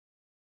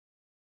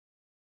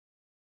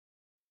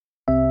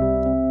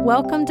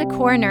Welcome to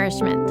Core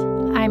Nourishment.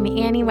 I'm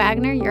Annie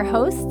Wagner, your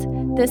host.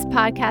 This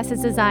podcast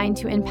is designed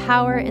to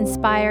empower,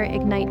 inspire,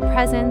 ignite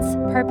presence,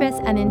 purpose,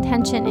 and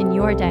intention in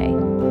your day.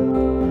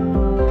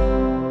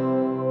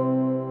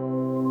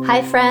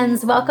 Hi,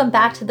 friends. Welcome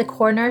back to the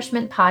Core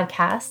Nourishment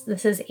podcast.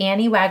 This is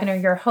Annie Wagner,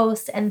 your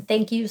host, and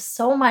thank you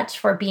so much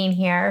for being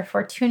here,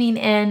 for tuning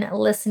in,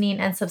 listening,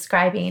 and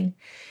subscribing.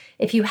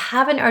 If you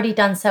haven't already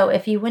done so,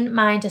 if you wouldn't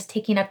mind just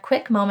taking a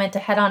quick moment to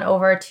head on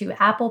over to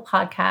Apple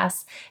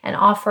Podcasts and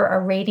offer a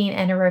rating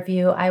and a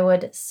review, I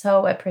would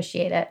so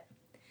appreciate it.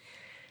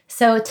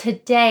 So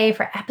today,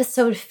 for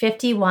episode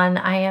 51,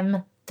 I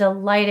am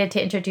delighted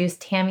to introduce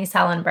Tammy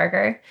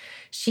Sallenberger.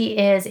 She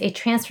is a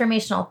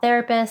transformational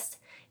therapist,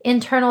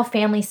 internal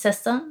family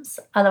systems,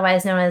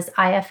 otherwise known as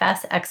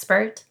IFS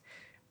expert,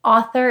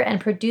 author and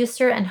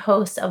producer and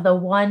host of the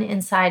One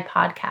Inside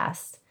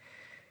podcast.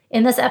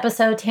 In this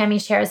episode, Tammy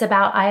shares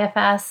about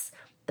IFS,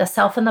 the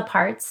self and the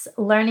parts,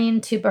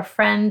 learning to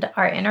befriend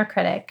our inner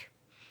critic,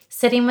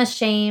 sitting with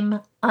shame,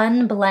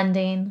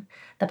 unblending,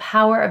 the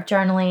power of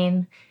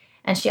journaling,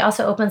 and she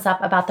also opens up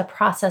about the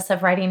process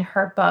of writing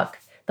her book,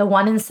 The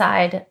One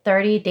Inside,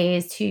 30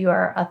 Days to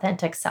Your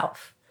Authentic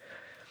Self.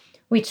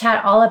 We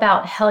chat all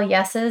about hell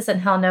yeses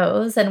and hell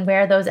nos and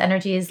where those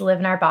energies live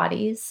in our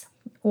bodies,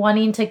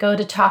 wanting to go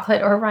to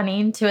chocolate or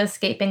running to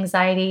escape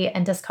anxiety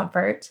and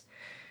discomfort,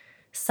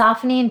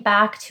 softening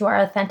back to our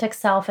authentic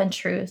self and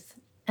truth,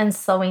 and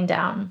slowing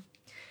down.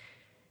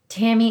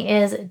 Tammy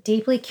is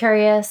deeply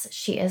curious.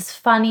 She is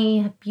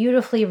funny,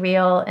 beautifully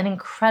real, an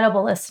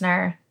incredible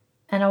listener,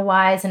 and a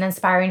wise and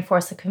inspiring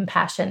force of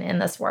compassion in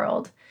this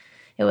world.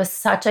 It was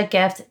such a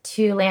gift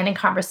to land in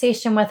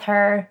conversation with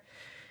her.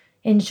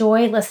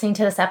 Enjoy listening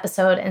to this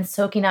episode and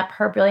soaking up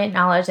her brilliant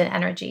knowledge and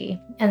energy.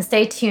 And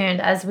stay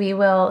tuned, as we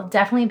will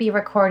definitely be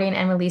recording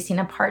and releasing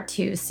a part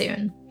 2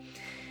 soon.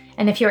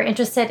 And if you're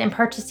interested in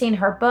purchasing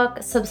her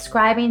book,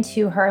 subscribing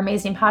to her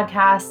amazing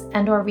podcast,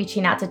 and or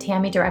reaching out to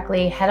Tammy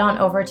directly, head on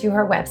over to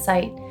her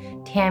website,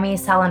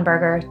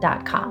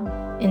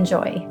 tammysallenberger.com.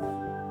 Enjoy.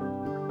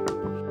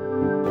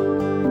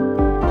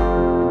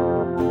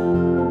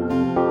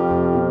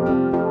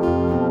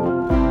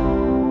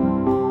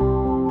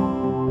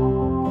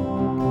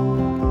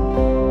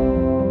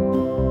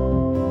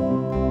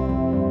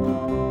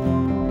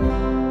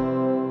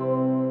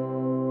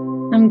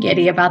 I'm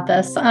giddy about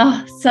this.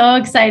 Oh, so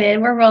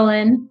excited. We're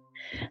rolling.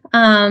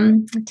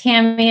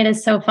 Tammy, it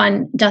is so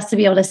fun just to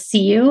be able to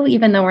see you,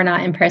 even though we're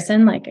not in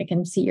person. Like, I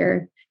can see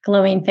your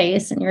glowing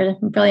face and your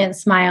brilliant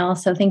smile.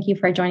 So thank you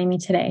for joining me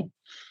today.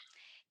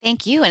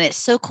 Thank you. And it's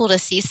so cool to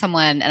see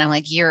someone. And I'm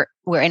like,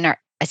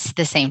 it's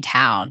the same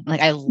town.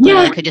 Like, I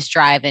literally could just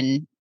drive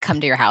and come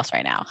to your house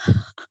right now.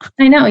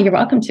 I know. You're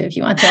welcome to if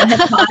you want to hit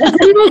pause and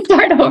we'll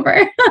start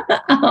over.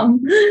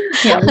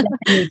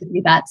 We need to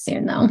do that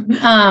soon though.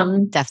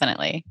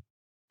 Definitely.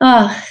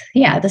 Oh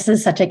yeah, this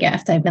is such a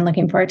gift. I've been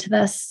looking forward to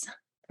this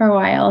for a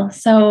while.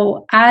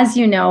 So as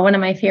you know, one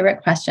of my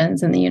favorite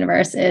questions in the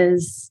universe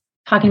is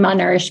talking about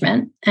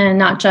nourishment, and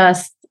not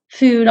just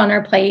food on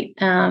our plate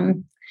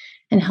and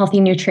healthy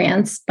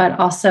nutrients, but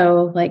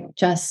also like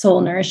just soul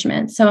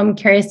nourishment. So I'm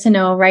curious to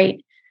know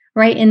right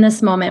in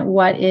this moment,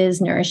 what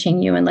is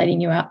nourishing you and lighting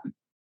you up?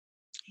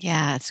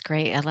 Yeah, it's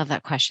great. I love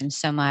that question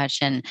so much.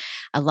 And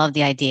I love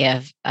the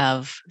idea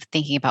of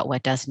thinking about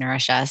what does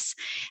nourish us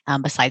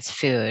besides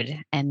food.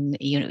 And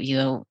you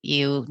know,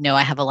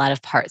 I have a lot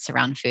of parts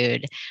around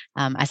food,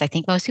 as I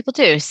think most people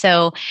do.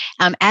 So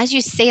as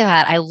you say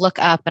that, I look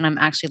up and I'm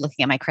actually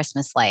looking at my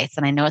Christmas lights.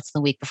 And I know it's the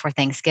week before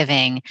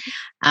Thanksgiving,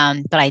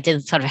 but I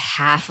did sort of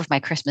half of my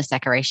Christmas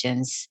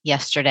decorations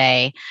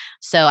yesterday.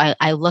 So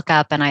I look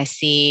up and I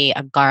see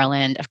a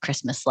garland of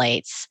Christmas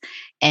lights.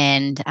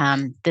 And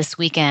this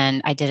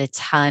weekend, I did a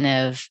ton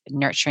of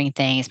nurturing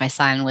things. My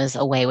son was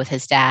away with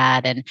his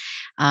dad, and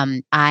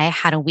I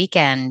had a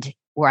weekend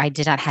where I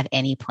did not have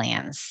any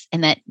plans,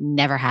 and that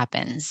never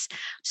happens.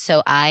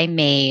 So I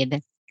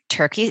made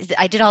turkey.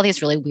 I did all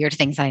these really weird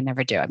things that I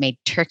never do. I made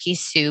turkey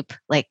soup,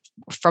 like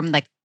from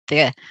like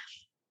the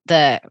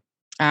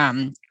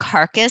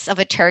carcass of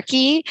a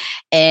turkey,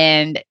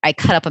 and I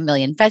cut up a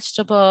million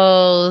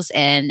vegetables.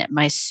 And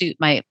my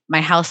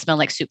house smelled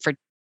like soup for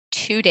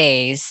 2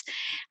 days.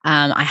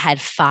 I had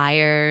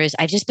fires.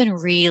 I've just been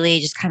really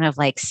just kind of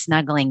like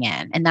snuggling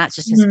in. And that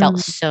just has felt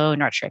so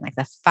nurturing, like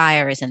the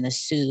fires and the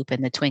soup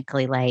and the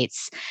twinkly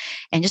lights,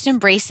 and just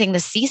embracing the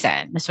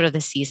season,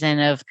 the season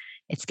of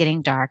it's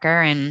getting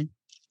darker. And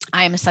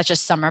I am such a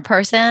summer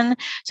person.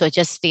 So it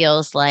just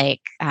feels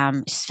like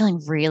just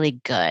feeling really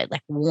good,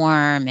 like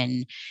warm.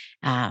 And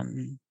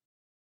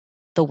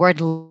the word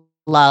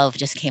love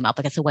just came up.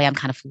 Like, it's a way I'm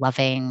kind of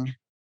loving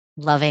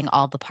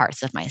all the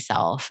parts of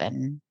myself,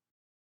 and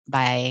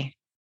by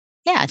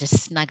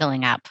just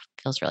snuggling up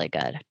feels really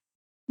good.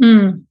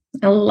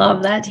 I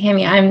love that,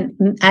 Tammy.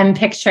 I'm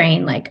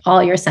picturing like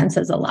all your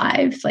senses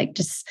alive, like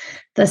just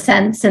the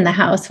scents in the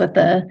house with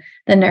the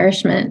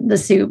nourishment, the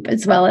soup,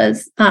 as well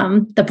as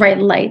the bright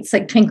lights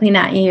like twinkling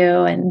at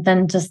you, and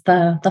then just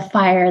the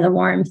fire, the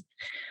warmth.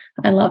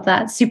 I love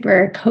that.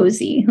 Super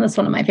cozy. That's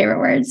one of my favorite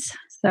words.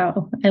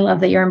 So I love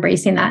that you're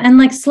embracing that and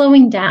like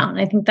slowing down.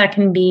 I think that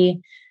can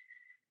be,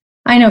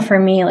 I know for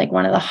me, like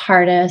one of the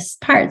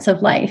hardest parts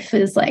of life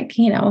is like,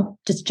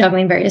 just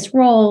juggling various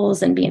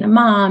roles and being a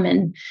mom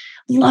and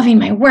loving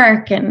my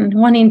work and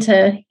wanting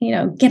to,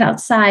 get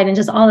outside and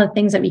just all the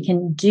things that we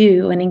can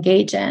do and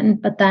engage in.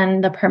 But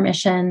then the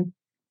permission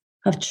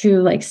of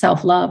true like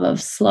self-love,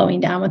 of slowing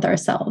down with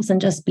ourselves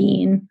and just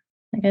being.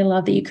 Like, I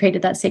love that you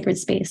created that sacred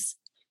space.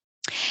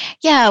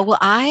 Yeah, well,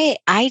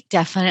 I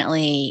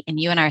definitely, and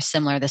you and I are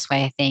similar this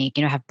way, I think,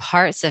 have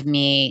parts of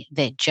me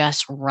that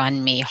just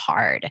run me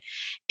hard.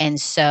 And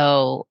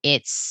so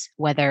it's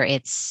whether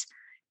it's,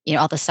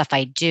 all the stuff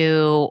I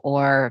do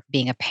or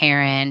being a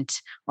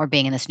parent or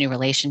being in this new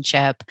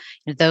relationship,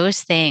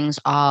 those things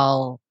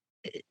all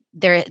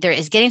there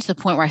is getting to the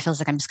point where I feel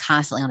like I'm just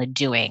constantly on a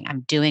doing.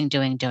 I'm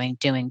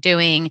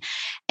doing.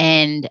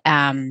 And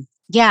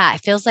yeah,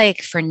 it feels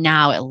like for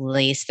now, at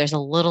least, there's a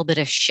little bit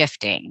of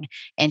shifting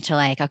into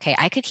like, okay,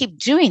 I could keep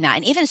doing that.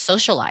 And even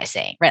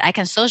socializing, right? I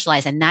can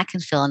socialize and that can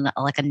feel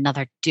like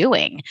another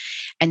doing.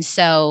 And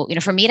so,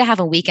 for me to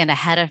have a weekend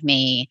ahead of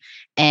me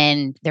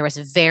and there was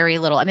very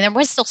little, I mean, there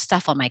was still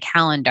stuff on my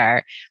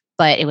calendar,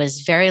 but it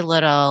was very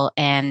little.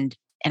 And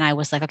I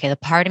was like, okay, the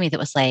part of me that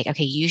was like,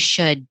 okay, you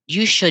should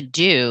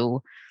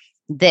do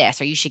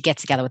this, or you should get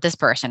together with this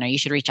person, or you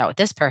should reach out with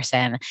this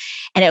person.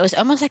 And it was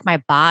almost like my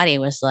body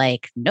was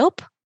like,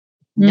 nope.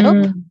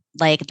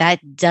 Like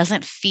that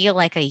doesn't feel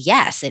like a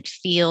yes. It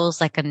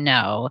feels like a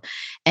no.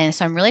 And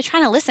so I'm really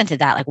trying to listen to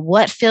that. Like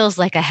what feels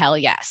like a hell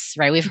yes,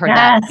 right? We've heard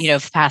that,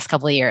 the past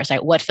couple of years,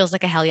 right? What feels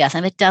like a hell yes?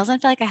 And if it doesn't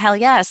feel like a hell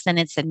yes, then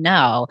it's a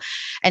no.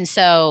 And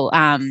so,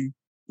 yeah,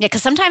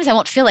 because sometimes I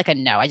won't feel like a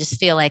no. I just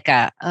feel like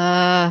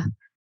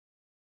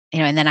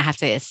and then I have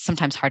to, it's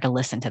sometimes hard to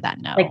listen to that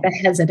no. Like the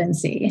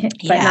hesitancy,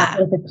 but not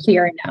with a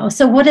clear no.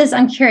 So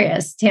I'm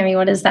curious, Tammy,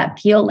 what does that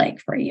feel like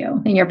for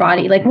you in your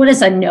body? Like, what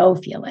does a no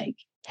feel like?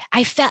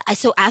 I felt,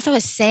 so as I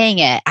was saying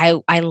it,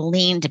 I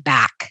leaned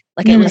back,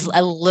 like it was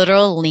a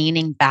literal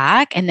leaning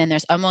back. And then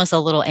there's almost a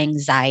little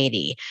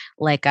anxiety,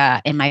 like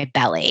in my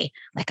belly,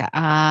 like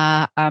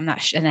I'm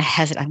not sure, and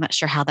I'm not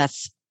sure how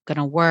that's going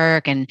to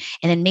work. And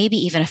then maybe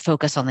even a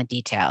focus on the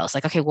details.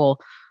 Like, okay, well,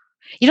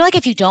 like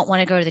if you don't want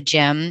to go to the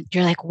gym,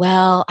 you're like,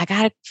 well, I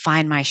got to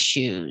find my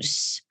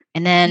shoes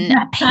and then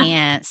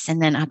pants.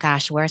 And then, oh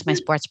gosh, where's my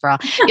sports bra?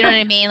 You know what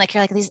I mean? Like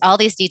you're like all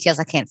these details,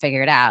 I can't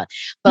figure it out.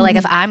 But like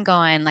if I'm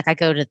going, like I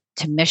go to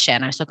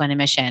Mission, I'm still going to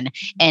Mission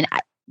and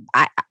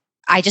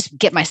I just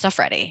get my stuff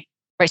ready.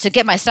 Right. So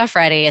get my stuff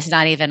ready is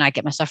not even I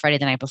get my stuff ready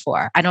the night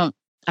before. I'm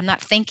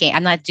not thinking,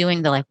 I'm not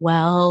doing the like,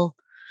 well,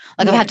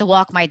 like I have to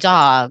walk my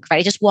dog, right?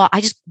 I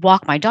just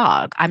walk my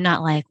dog. I'm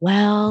not like,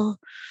 well,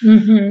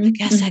 I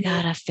guess I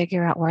gotta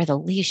figure out where the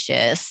leash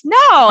is.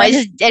 No,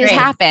 it just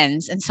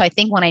happens. And so I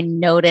think when I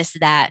notice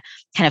that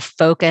kind of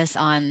focus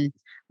on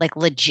like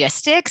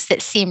logistics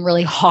that seem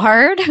really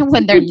hard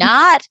when they're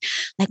not,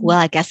 like, well,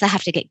 I guess I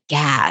have to get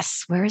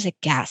gas. Where is a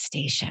gas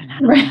station? I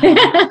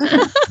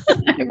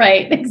don't know.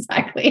 Right,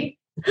 exactly.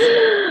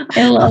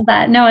 I love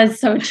that. No,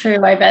 it's so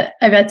true. I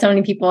bet so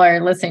many people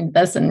are listening to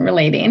this and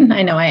relating.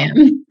 I know I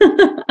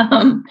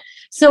am.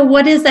 So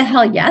what does the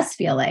hell yes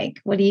feel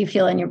like? What do you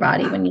feel in your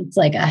body when it's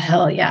like a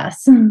hell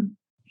yes?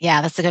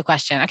 Yeah, that's a good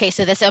question. Okay.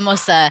 So this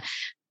almost,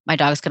 my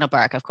dog's going to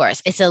bark, of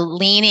course. It's a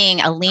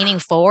leaning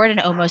forward and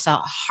almost a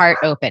heart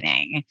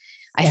opening.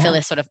 I feel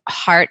this sort of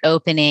heart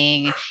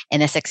opening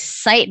and this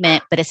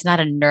excitement, but it's not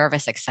a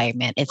nervous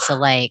excitement. It's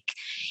and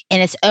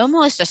it's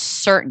almost a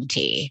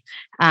certainty.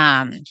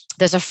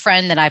 There's a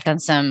friend that I've done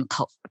some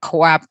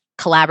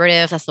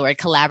collaborative, that's the word,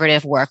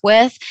 collaborative work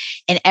with.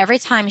 And every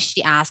time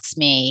she asks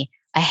me,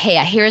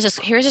 hey, here's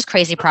this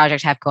crazy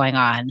project I have going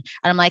on. And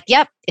I'm like,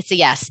 yep, it's a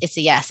yes, it's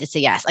a yes, it's a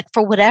yes. Like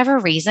for whatever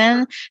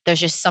reason, there's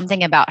just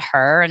something about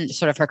her and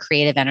sort of her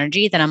creative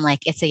energy that I'm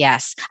like, it's a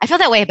yes. I feel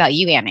that way about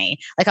you, Annie.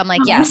 Like, I'm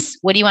like, yes,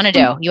 what do you want to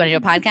do? You want to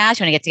do a podcast?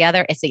 You want to get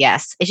together? It's a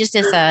yes. It just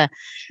is a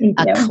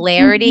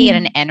clarity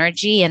and an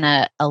energy and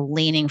a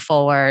leaning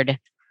forward,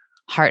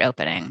 heart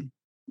opening.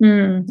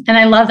 And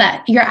I love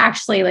that. You're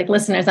actually like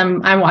listeners,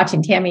 I'm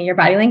watching Tammy, your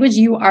body language.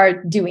 You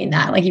are doing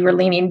that. Like you were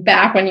leaning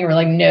back when you were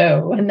like,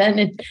 no, and then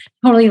it's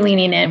totally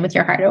leaning in with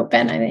your heart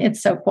open. I mean, it's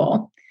so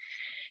cool.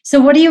 So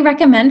what do you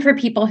recommend for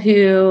people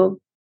who,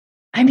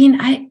 I'm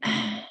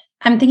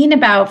thinking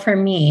about, for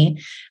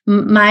me,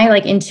 my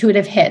like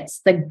intuitive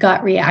hits, the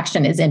gut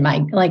reaction is in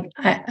my, like,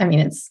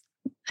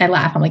 I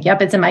laugh. I'm like,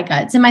 yep, it's in my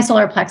gut. It's in my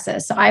solar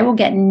plexus. So I will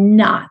get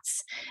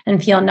knots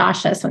and feel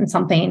nauseous when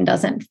something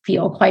doesn't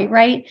feel quite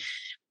right.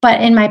 But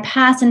in my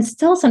past, and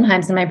still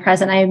sometimes in my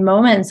present, I have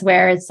moments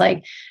where it's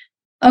like,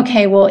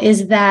 okay, well,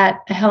 is that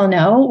a hell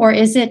no? Or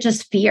is it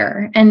just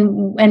fear?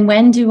 And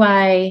when do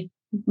I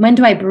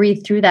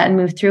breathe through that and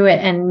move through it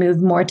and move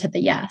more to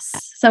the yes?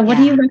 So what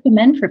do you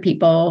recommend for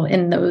people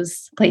in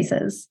those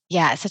places?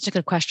 Yeah, it's such a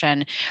good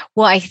question.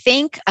 Well, I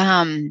think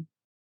I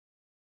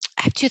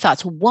have two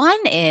thoughts. One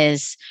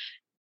is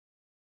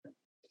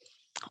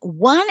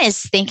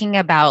thinking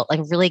about like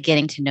really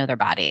getting to know their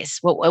bodies,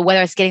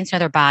 whether it's getting to know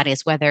their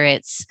bodies, whether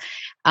it's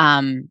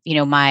how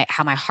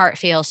my heart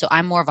feels. So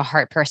I'm more of a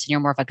heart person. You're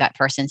more of a gut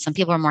person. Some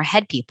people are more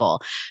head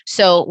people.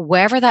 So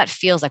wherever that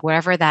feels like,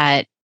 wherever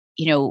that,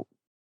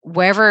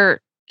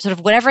 wherever sort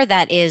of whatever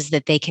that is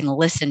that they can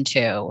listen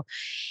to,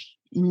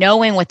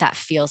 knowing what that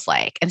feels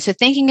like. And so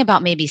thinking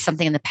about maybe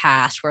something in the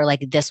past where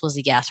like this was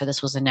a yes or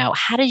this was a no.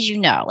 How did you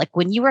know? Like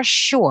when you were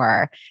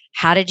sure,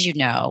 how did you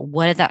know?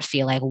 What did that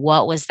feel like?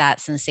 What was that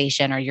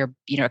sensation or your,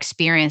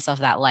 experience of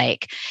that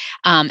like?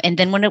 And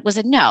then when it was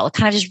a no,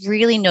 kind of just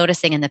really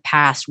noticing in the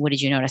past, what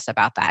did you notice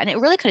about that? And it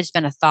really could have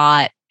been a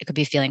thought. It could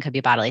be a feeling, could be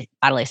a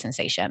bodily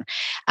sensation.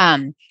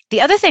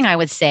 The other thing I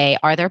would say,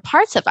 are there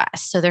parts of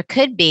us? So there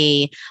could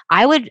be,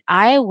 I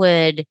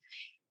would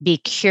be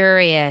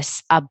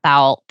curious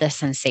about the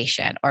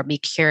sensation or be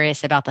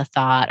curious about the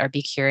thought or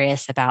be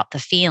curious about the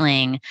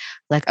feeling.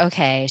 Like,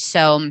 okay,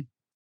 so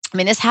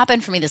this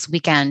happened for me this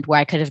weekend where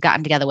I could have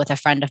gotten together with a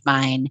friend of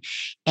mine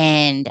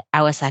and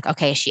I was like,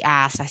 okay, she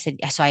asked, I said,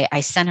 so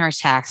I sent her a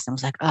text and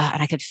was like, oh,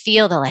 and I could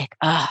feel the like,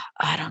 oh,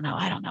 I don't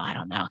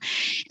know.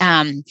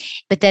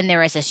 But then there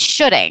was a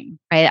shoulding,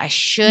 right? I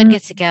should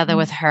get together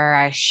with her.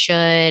 I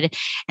should.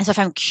 And so if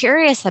I'm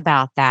curious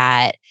about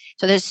that,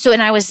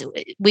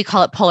 we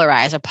call it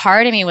polarized. A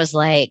part of me was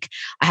like,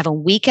 I have a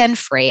weekend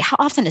free. How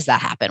often does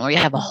that happen where you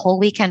have a whole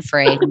weekend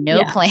free,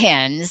 no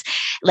plans?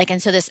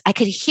 And so I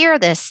could hear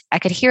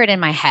it in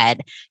my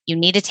head.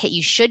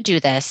 You should do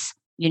this.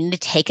 You need to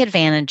take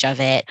advantage of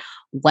it.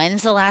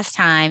 When's the last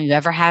time you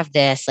ever have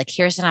this? Like,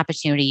 here's an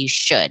opportunity. You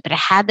should, but it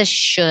had this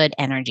should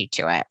energy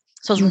to it.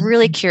 So I was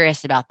really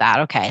curious about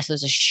that. Okay. So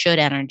there's a should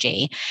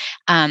energy.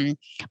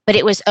 But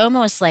it was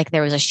almost like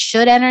there was a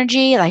should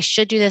energy. I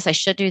should do this. I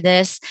should do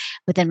this.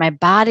 But then my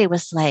body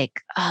was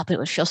like, oh, but it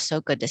would feel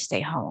so good to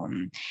stay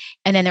home.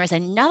 And then there was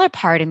another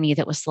part of me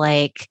that was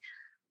like,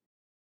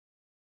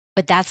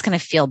 but that's going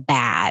to feel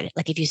bad.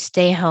 Like if you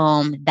stay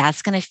home,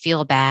 that's going to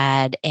feel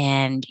bad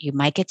and you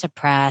might get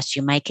depressed.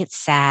 You might get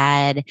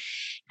sad.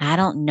 I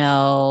don't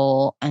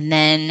know. And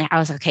then I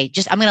was like, okay,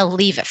 I'm going to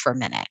leave it for a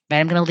minute, right?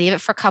 I'm going to leave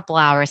it for a couple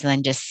hours and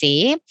then just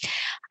see.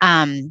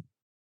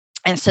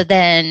 And so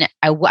then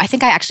I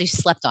think I actually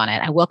slept on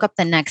it. I woke up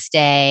the next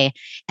day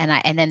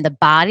and then the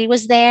body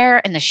was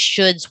there and the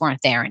shoulds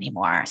weren't there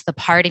anymore. So the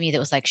part of me that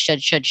was like,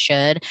 should,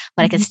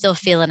 but I could still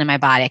feel it in my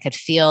body. I could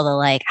feel the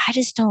like,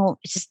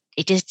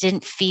 it just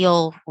didn't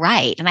feel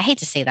right. And I hate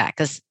to say that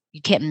because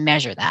you can't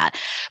measure that,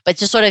 but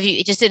just sort of,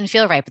 it just didn't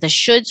feel right, but the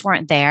shoulds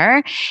weren't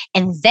there.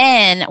 And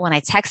then when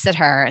I texted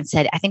her and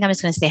said, I think I'm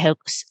just going to stay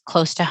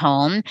close to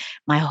home,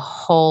 my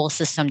whole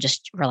system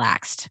just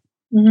relaxed.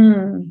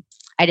 Mm-hmm.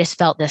 I just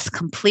felt this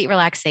complete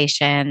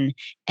relaxation.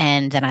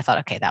 And then I thought,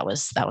 okay, that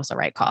was the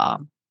right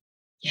call.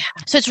 Yeah.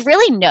 So it's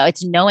really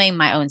it's knowing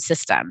my own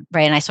system,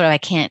 right? And I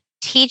can't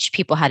teach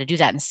people how to do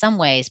that in some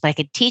ways, but I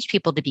could teach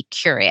people to be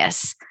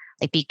curious,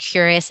 like be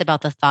curious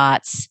about the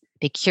thoughts,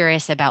 be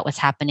curious about what's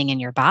happening in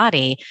your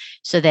body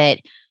so that,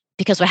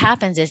 because what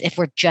happens is if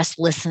we're just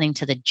listening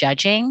to the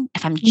judging,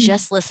 if I'm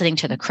just listening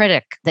to the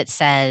critic that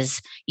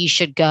says you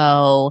should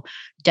go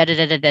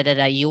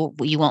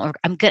you won't,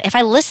 I'm good. If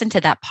I listen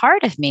to that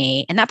part of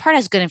me and that part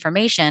has good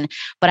information,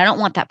 but I don't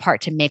want that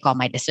part to make all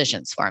my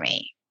decisions for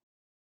me.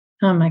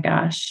 Oh my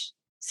gosh.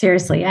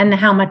 Seriously. And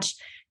how much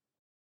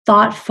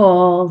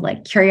thoughtful,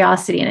 like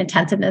curiosity and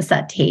attentiveness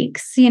that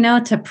takes,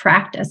 to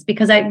practice,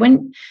 because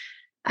I'm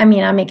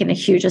making a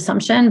huge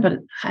assumption, but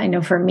I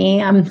know for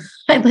me,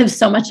 I live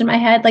so much in my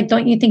head. Like,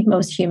 don't you think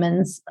most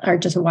humans are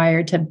just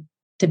wired to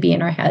be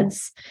in our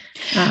heads?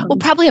 Well,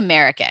 probably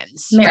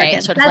Americans,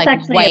 right? Sort of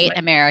like white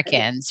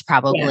Americans,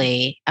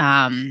 probably.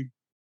 Yeah. And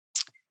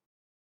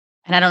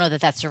I don't know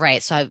that that's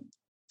right.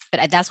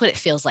 But that's what it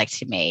feels like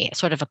to me. It's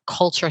sort of a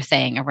culture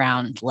thing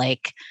around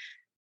like,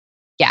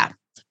 yeah.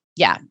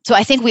 So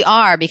I think we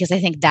are, because I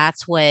think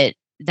that's what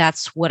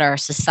our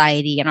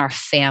society and our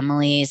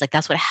families, like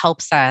that's what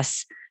helps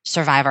us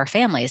survive our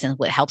families and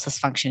what helps us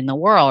function in the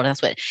world. And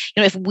that's what,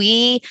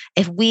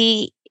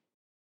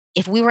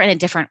 if we were in a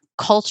different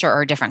culture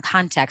or a different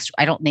context,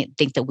 I don't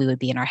think that we would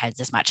be in our heads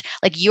as much.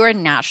 Like you're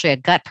naturally a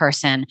gut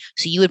person,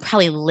 so you would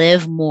probably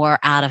live more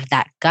out of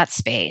that gut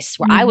space,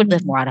 where I would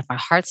live more out of my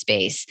heart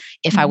space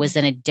if I was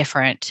in a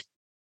different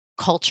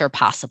culture,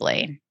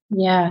 possibly.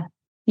 Yeah.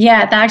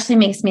 Yeah. That actually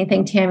makes me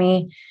think,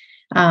 Tammy,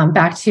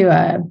 back to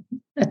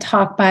a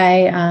talk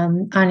by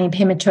Ani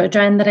Pema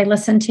Chodron that I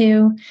listened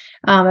to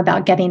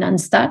about getting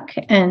unstuck.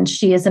 And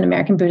she is an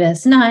American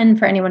Buddhist nun,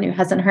 for anyone who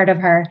hasn't heard of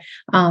her.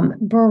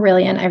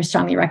 Brilliant. I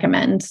strongly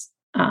recommend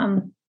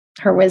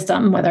her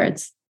wisdom, whether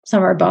it's some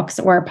of her books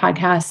or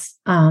podcasts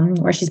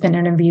where she's been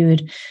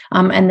interviewed.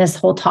 And this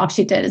whole talk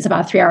she did is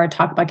about a 3-hour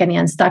talk about getting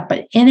unstuck.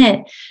 But in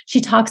it, she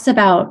talks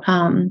about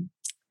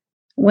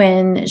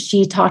when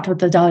she talked with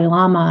the Dalai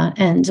Lama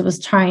and was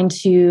trying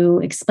to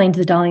explain to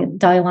the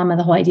Dalai Lama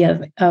the whole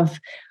idea of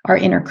our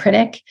inner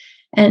critic.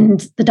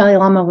 And the Dalai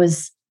Lama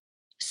was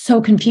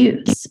so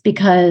confused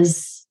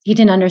because he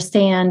didn't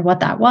understand what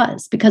that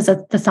was, because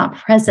that's not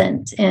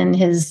present in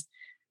his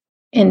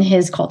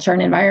culture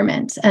and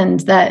environment. And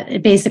that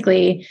it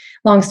basically,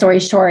 long story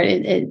short,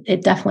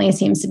 it definitely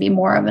seems to be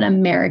more of an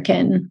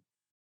American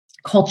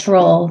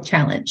cultural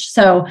challenge.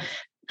 So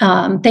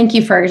thank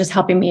you for just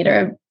helping me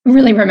to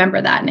really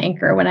remember that and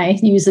anchor when I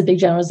use a big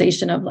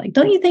generalization of like,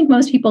 don't you think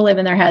most people live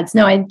in their heads?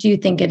 No, I do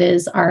think it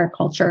is our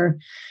culture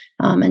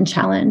and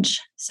challenge.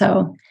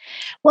 So,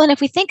 well, and if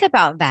we think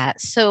about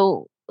that,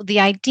 so the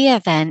idea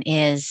then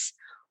is,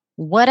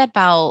 what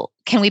about,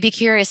 can we be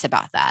curious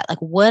about that? Like,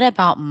 what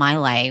about my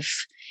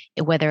life,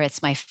 whether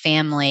it's my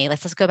family,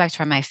 let's go back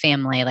to my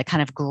family, like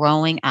kind of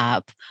growing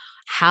up,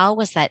 how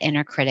was that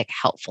inner critic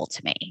helpful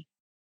to me?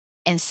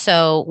 And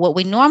so what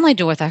we normally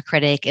do with our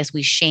critic is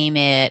we shame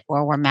it,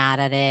 or we're mad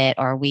at it,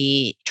 or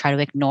we try to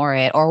ignore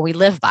it, or we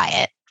live by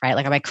it, right?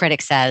 Like my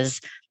critic says,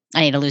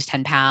 I need to lose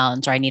 10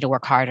 pounds, or I need to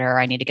work harder, or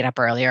I need to get up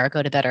earlier, or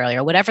go to bed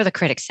earlier, whatever the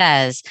critic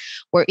says,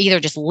 we're either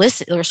just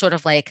listen, or sort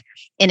of like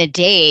in a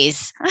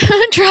daze,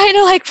 trying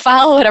to like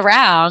follow it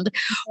around,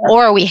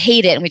 or we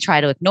hate it and we try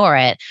to ignore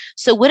it.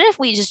 So what if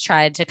we just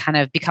tried to kind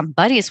of become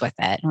buddies with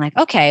it? And like,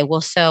 okay,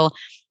 well, so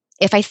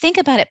if I think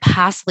about it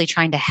possibly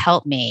trying to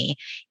help me,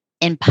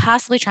 and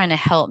possibly trying to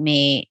help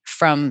me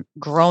from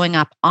growing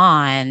up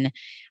on,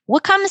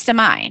 what comes to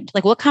mind?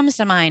 Like, what comes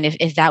to mind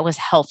if that was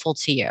helpful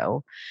to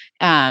you?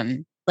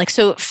 Like,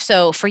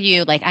 so for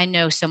you, like, I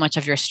know so much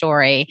of your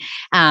story,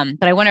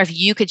 but I wonder if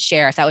you could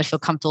share, if that would feel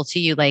comfortable to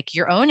you, like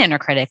your own inner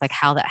critic, like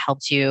how that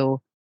helped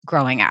you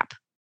growing up.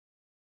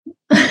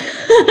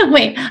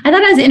 Wait, I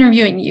thought I was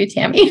interviewing you,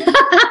 Tammy.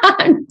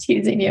 I'm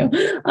teasing you.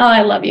 Oh,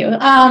 I love you.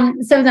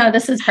 So no,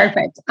 this is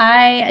perfect.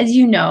 As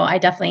you know, I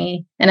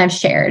definitely, and I've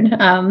shared,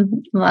 a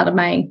lot of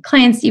my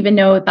clients even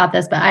know about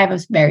this, but I have a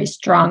very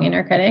strong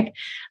inner critic,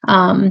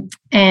 and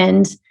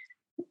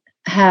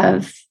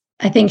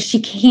I think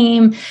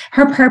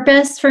her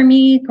purpose for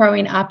me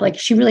growing up, like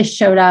she really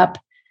showed up.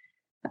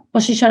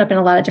 Well, she showed up in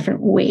a lot of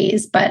different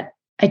ways, but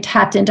I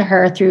tapped into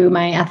her through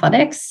my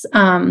athletics.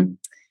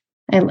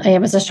 I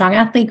was a strong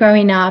athlete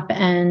growing up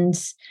and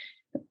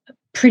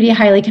pretty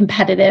highly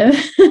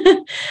competitive.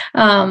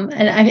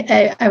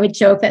 And I would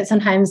joke that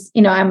sometimes,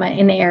 I'm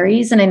in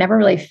Aries, and I never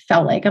really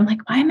felt like, I'm like,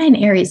 why am I in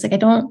Aries?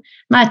 Like, I'm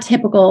not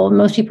typical.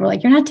 Most people are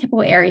like, you're not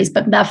typical Aries,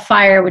 but that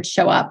fire would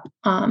show up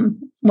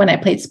when I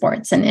played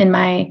sports and in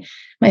my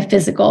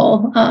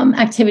physical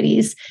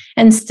activities.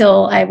 And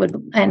still I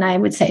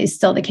would say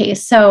still the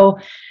case. So,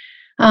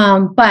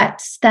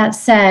 but that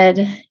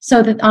said,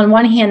 so that on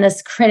one hand,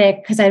 this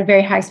critic, because I had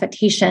very high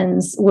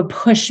expectations, would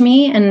push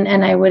me,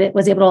 and I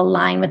was able to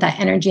align with that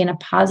energy in a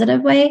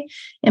positive way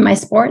in my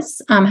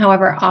sports.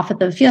 However, off at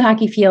the field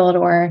hockey field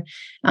or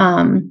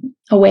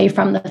away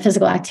from the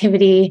physical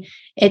activity,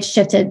 it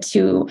shifted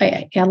to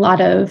a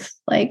lot of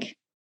like,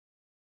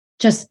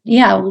 just,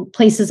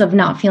 places of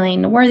not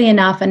feeling worthy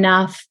enough,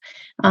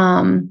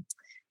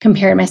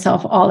 compared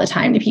myself all the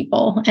time to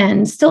people,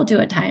 and still do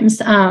at times.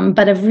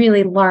 But I've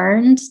really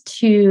learned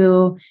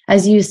to,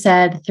 as you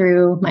said,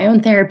 through my own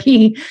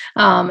therapy,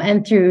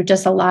 and through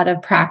just a lot of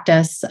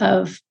practice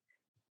of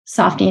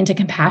softening into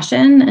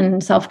compassion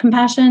and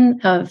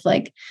self-compassion, of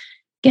like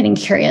getting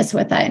curious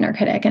with that inner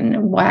critic,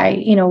 and why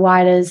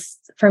does,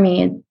 for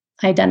me,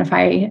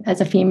 identify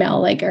as a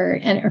female, like, or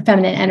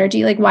feminine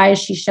energy, like, why is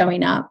she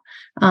showing up?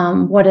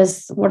 What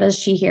does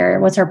she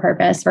hear? What's her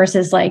purpose?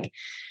 Versus like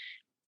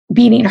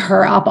beating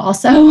her up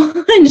also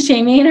and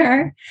shaming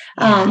her.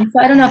 So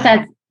I don't know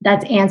if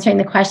that's answering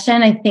the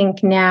question. I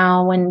think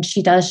now when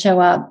she does show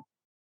up,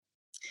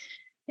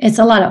 it's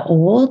a lot of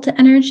old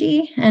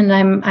energy, and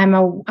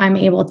I'm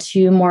able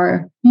to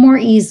more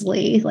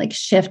easily like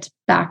shift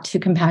back to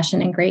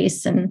compassion and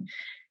grace and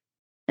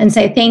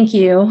say thank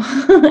you,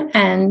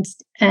 and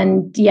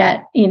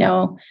yet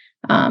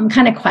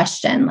kind of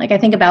question. Like I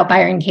think about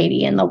Byron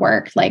Katie in the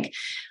work, like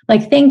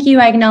thank you,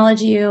 I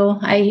acknowledge you,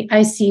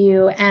 I see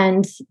you,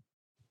 and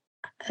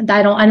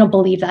I don't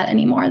believe that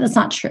anymore. That's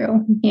not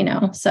true,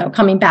 So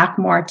coming back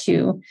more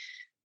to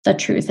the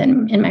truth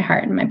in my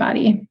heart and my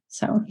body.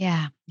 So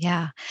yeah,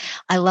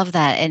 I love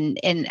that,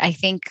 and I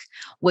think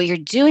what you're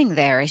doing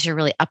there is you're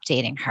really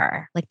updating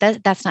her. Like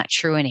that's not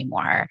true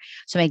anymore.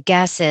 So my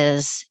guess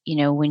is,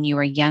 when you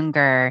were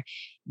younger,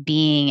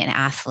 being an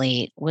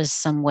athlete was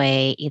some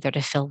way either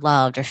to feel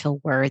loved or feel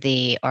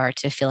worthy or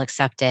to feel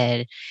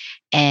accepted,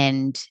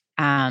 and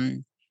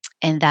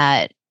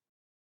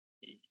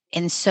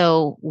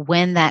so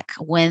when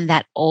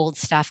that old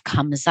stuff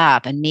comes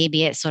up, and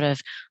maybe it's sort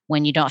of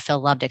when you don't feel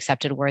loved,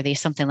 accepted, worthy,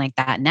 something like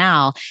that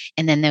now,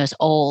 and then that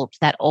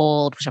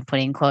old, which I'm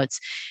putting in quotes,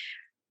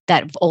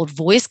 that old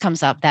voice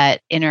comes up,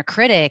 that inner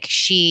critic,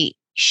 she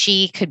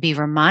could be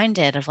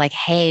reminded of like,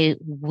 hey,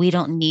 we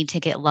don't need to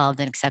get love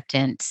and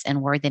acceptance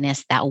and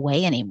worthiness that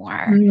way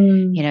anymore.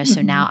 Mm-hmm.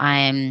 So now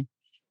I'm,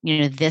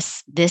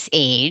 this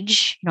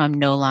age, I'm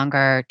no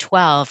longer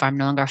 12, or I'm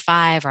no longer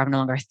 5, or I'm no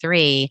longer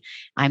 3.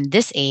 I'm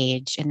this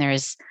age, and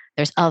there's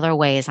other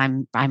ways I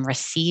can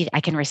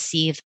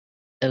receive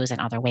those in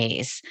other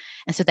ways.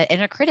 And so that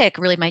inner critic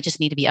really might just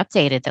need to be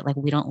updated, that like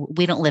we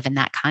don't live in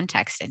that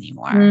context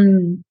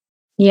anymore.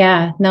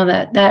 Yeah, no,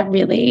 that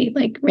really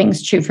like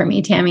rings true for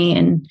me, Tammy.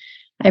 And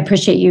I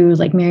appreciate you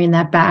like mirroring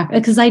that back,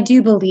 because I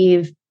do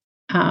believe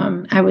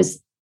I was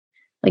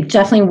like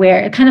definitely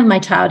where kind of my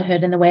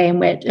childhood and the way in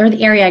which, or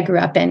the area I grew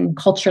up in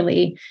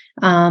culturally,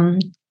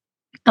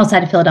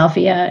 outside of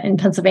Philadelphia in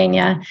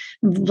Pennsylvania,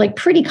 like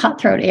pretty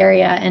cutthroat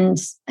area. And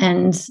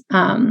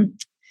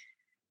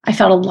I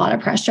felt a lot of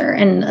pressure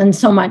and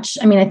so much.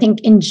 I mean, I think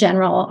in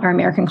general, our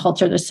American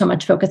culture, there's so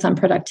much focus on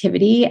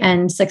productivity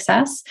and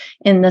success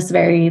in this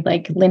very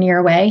like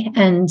linear way.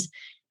 And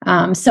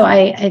so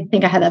I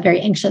think I had that very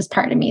anxious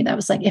part of me that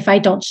was like, if I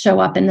don't show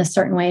up in this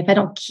certain way, if I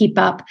don't keep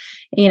up,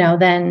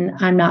 then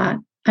I'm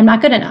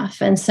not good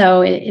enough. And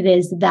so it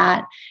is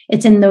that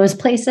it's in those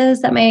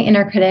places that my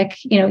inner critic,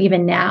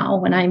 even now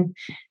when I'm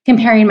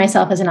comparing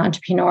myself as an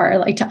entrepreneur,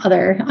 like to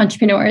other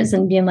entrepreneurs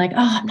and being like,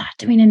 oh, I'm not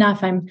doing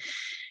enough. I'm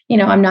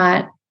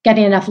not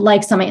getting enough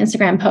likes on my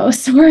Instagram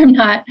posts, or I'm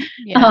not,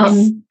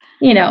 Yes.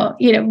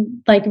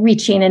 like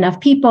reaching enough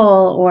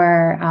people,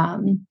 or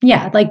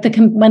like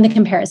when the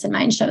comparison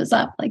mind shows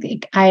up,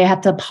 like I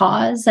have to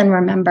pause and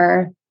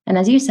remember, and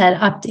as you said,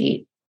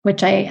 update,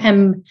 which I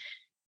am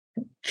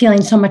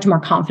feeling so much more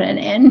confident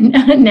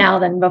in now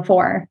than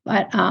before,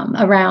 but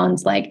around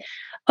like,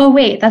 oh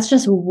wait, that's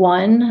just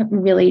one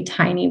really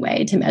tiny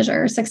way to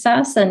measure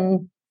success,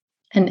 and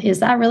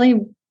is that really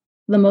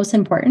the most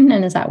important,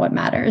 and is that what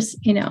matters?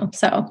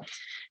 So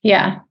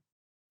yeah,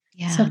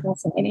 so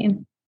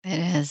fascinating. It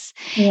is.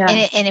 Yeah.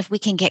 And if we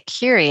can get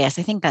curious,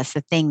 I think that's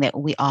the thing that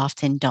we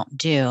often don't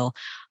do.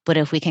 But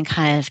if we can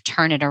kind of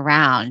turn it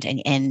around and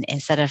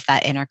instead of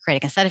that inner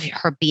critic, instead of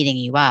her beating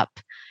you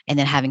up and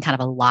then having kind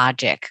of a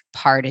logic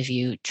part of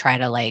you try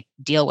to like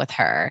deal with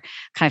her,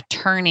 kind of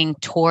turning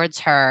towards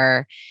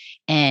her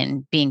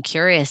and being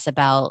curious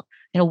about,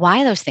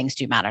 why those things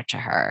do matter to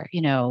her,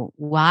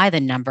 why the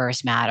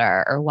numbers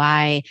matter, or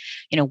why,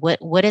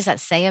 what does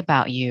that say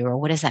about you, or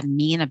what does that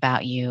mean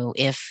about you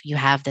if you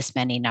have this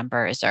many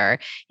numbers, or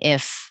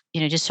if,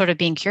 just sort of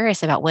being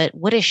curious about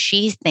what does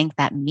she think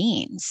that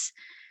means?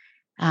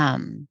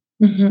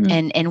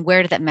 And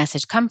where did that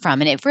message come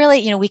from? And it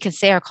really, we could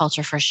say our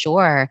culture for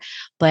sure,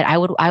 but I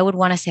would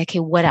want to say, okay,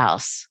 what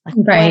else? Like,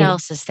 Right. what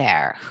else is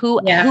there? Who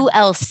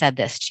else said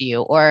this to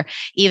you? Or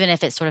even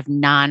if it's sort of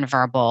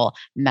nonverbal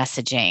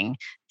messaging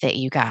that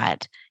you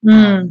got,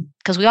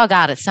 because we all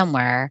got it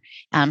somewhere.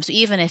 So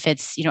even if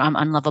it's, I'm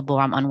unlovable,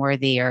 or I'm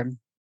unworthy, or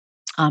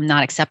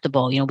not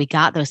acceptable, we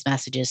got those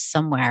messages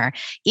somewhere.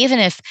 Even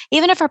if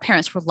our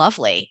parents were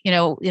lovely,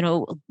 a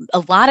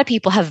lot of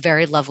people have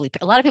a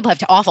lot of people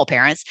have awful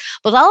parents,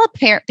 but a lot of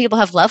people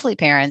have lovely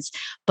parents,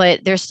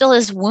 but there still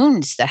is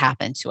wounds that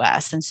happen to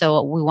us. And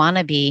so we want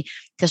to be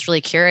just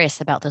really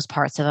curious about those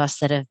parts of us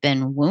that have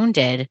been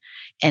wounded.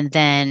 And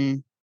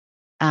then,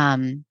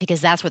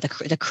 because that's what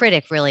the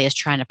critic really is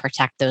trying to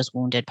protect, those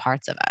wounded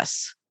parts of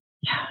us.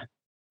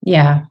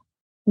 Yeah.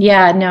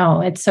 Yeah,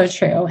 no, it's so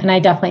true. And I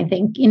definitely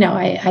think,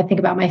 I think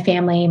about my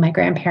family, my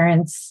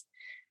grandparents,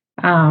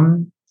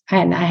 and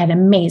I had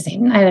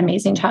amazing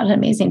childhood,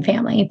 amazing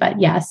family, but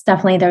yes,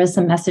 definitely there was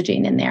some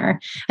messaging in there.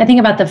 I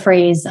think about the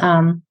phrase,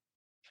 that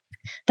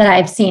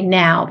I've seen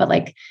now, but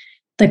like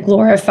the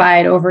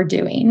glorified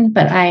overdoing,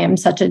 but I am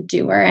such a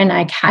doer. And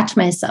I catch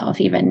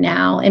myself even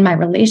now in my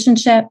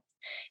relationship,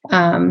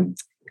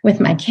 with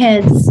my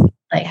kids,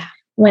 like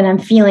when I'm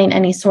feeling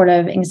any sort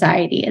of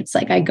anxiety, it's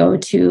like, I go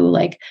to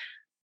like,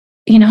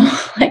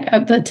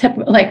 like the tip,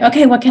 like,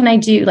 okay, what can I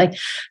do? Like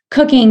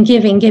cooking,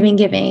 giving,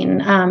 cleaning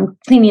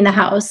the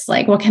house.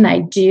 Like, what can I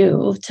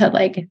do to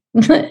like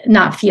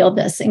not feel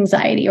this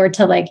anxiety, or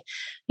to like,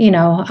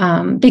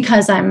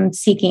 because I'm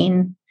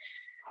seeking,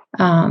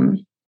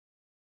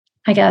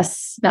 I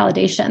guess,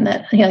 validation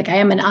that like I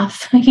am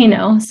enough, so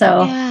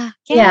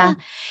yeah.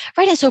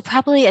 Right. And so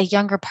probably a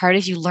younger part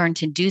of you learned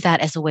to do that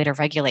as a way to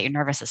regulate your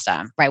nervous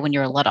system, right? When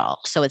you're little.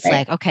 So it's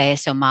like, okay,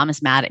 so mom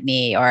is mad at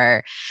me,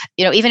 or,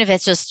 even if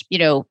it's just,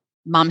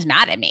 mom's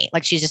mad at me,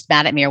 like she's just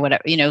mad at me or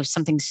whatever,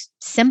 something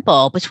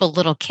simple, but to a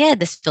little kid,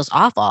 this feels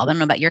awful. I don't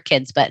know about your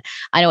kids, but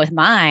I know with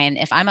mine,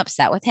 if I'm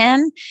upset with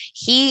him,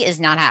 he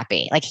is not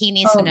happy. Like he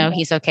needs to know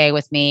he's okay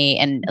with me.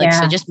 And like,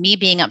 so just me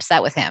being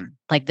upset with him,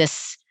 like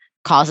this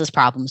causes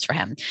problems for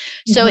him.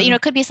 So,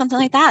 it could be something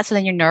like that. So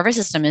then your nervous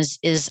system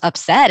is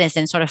upset, is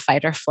in sort of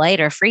fight or flight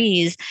or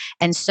freeze.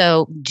 And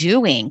so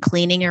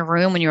cleaning your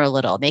room when you were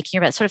little, making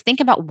your bed, sort of think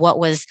about what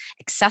was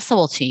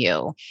accessible to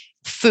you.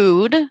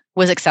 Food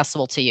was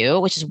accessible to you,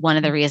 which is one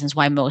of the reasons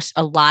why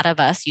a lot of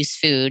us use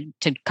food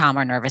to calm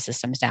our nervous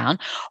systems down,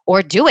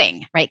 or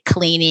doing, right?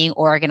 Cleaning,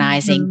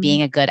 organizing,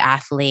 being a good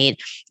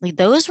athlete. Like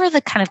those were the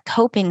kind of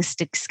coping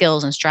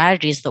skills and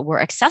strategies that were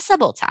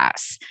accessible to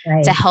us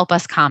to help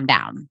us calm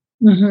down.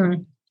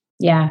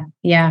 Yeah.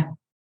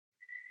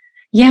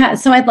 Yeah.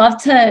 So I'd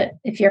love to,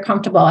 if you're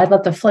comfortable, I'd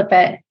love to flip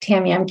it.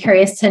 Tammy, I'm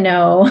curious to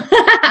know.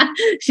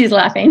 She's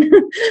laughing.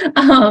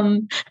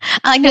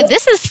 I know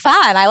this is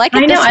fun. I like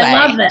it.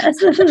 I love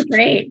this. This is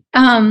great.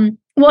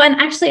 Well, and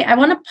actually I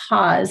want to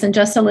pause, and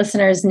just so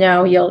listeners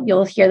know,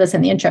 you'll hear this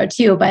in the intro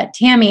too, but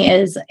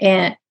Tammy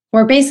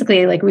we're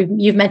basically like,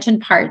 you've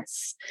mentioned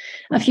parts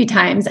a few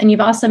times, and you've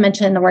also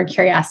mentioned the word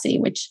curiosity,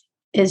 which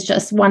is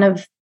just one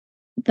of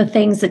the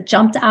things that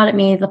jumped out at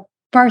me the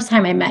first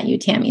time I met you,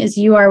 Tammy, is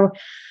you are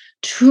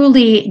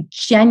truly,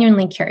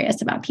 genuinely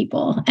curious about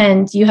people.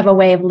 And you have a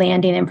way of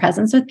landing in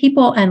presence with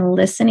people and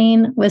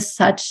listening with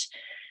such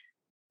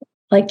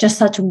just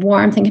such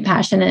warmth and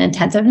compassion and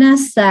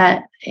attentiveness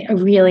that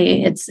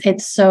really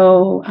it's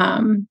so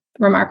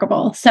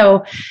remarkable.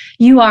 So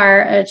you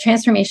are a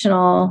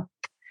transformational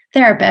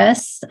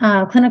therapist,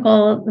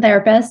 clinical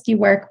therapist. You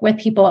work with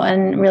people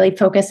and really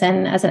focus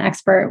in as an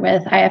expert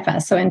with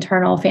IFS, so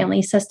internal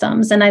family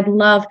systems. And I'd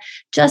love,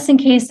 just in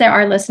case there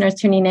are listeners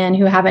tuning in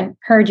who haven't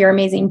heard your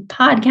amazing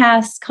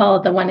podcast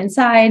called The One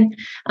Inside,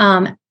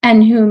 and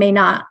who may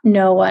not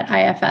know what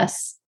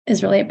IFS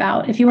is really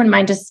about, if you wouldn't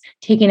mind just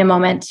taking a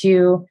moment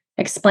to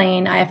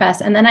explain IFS.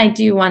 And then I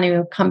do want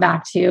to come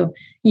back to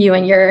you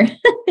and your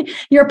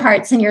your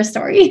parts in your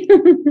story.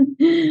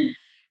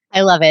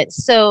 I love it.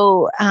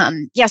 So,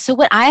 so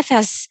what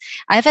IFS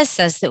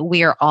says that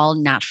we are all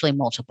naturally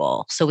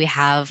multiple. So we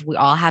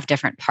all have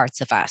different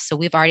parts of us. So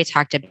we've already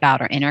talked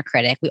about our inner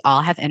critic. We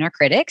all have inner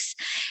critics.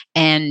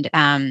 And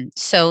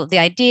so the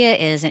idea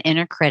is an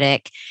inner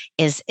critic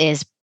is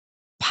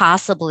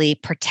possibly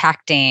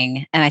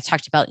protecting, and I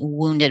talked about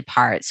wounded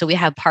parts. So we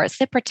have parts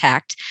that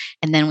protect,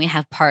 and then we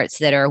have parts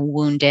that are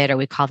wounded, or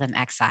we call them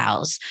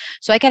exiles.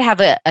 So I could have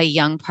a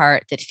young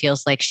part that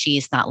feels like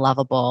she's not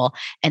lovable,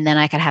 and then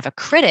I could have a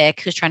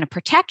critic who's trying to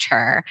protect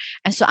her.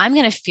 And so I'm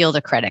going to feel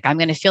the critic. I'm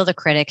going to feel the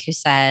critic who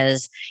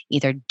says,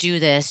 either do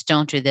this,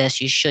 don't do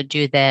this, you should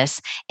do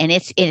this. And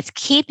it's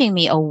keeping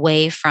me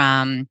away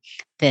from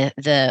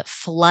the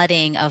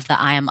flooding of the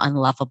I am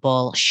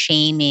unlovable,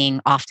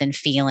 shaming, often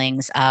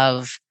feelings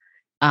of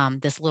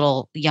this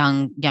little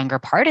younger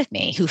part of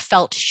me who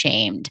felt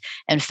shamed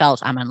and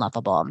felt I'm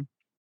unlovable.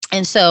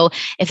 And so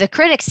if the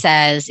critic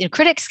says,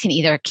 critics can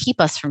either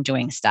keep us from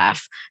doing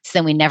stuff, so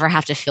then we never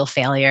have to feel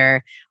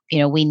failure.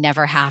 We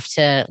never have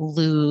to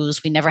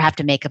lose. We never have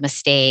to make a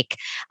mistake.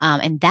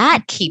 And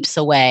that keeps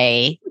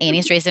away,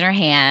 Annie's raising her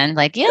hand,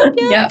 like,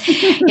 yeah.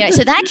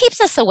 So that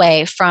keeps us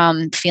away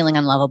from feeling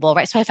unlovable,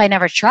 right? So if I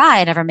never try,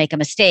 I never make a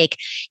mistake,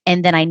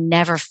 and then I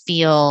never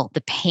feel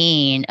the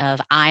pain of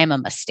I'm a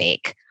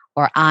mistake,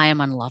 or I am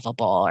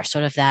unlovable, or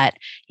sort of that,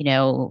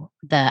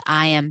 the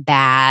I am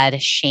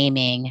bad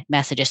shaming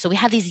messages. So we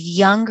have these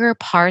younger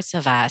parts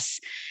of us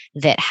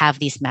that have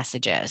these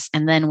messages.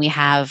 And then we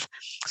have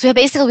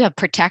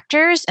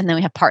protectors, and then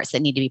we have parts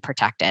that need to be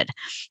protected.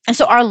 And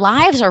so our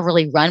lives are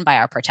really run by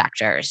our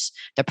protectors,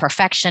 the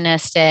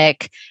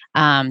perfectionistic,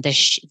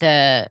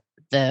 the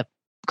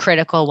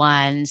critical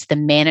ones, the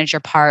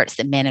manager parts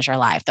that manage our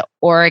life, the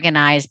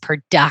organized,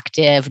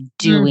 productive,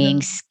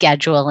 doing,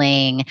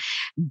 scheduling,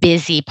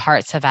 busy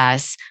parts of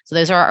us. So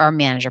those are our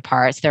manager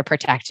parts. They're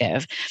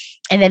protective.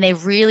 And then they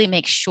really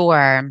make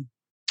sure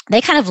they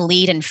kind of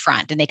lead in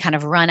front, and they kind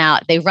of run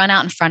out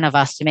in front of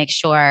us to make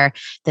sure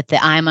that the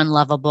I'm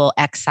unlovable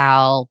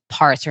exile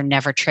parts are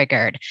never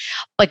triggered.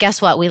 But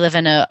guess what? We live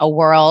in a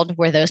world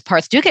where those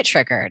parts do get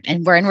triggered,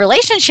 and we're in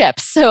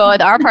relationships. So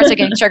our parts are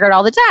getting triggered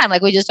all the time,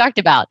 like we just talked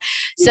about.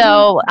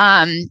 So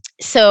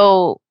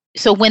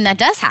when that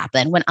does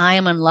happen, when I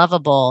am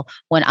unlovable,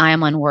 when I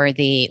am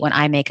unworthy, when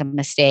I make a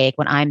mistake,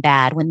 when I'm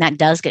bad, when that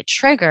does get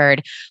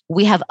triggered,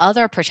 we have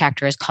other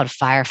protectors called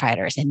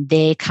firefighters, and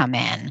they come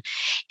in.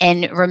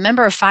 And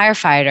remember, a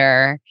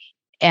firefighter,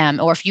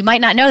 or if you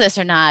might not know this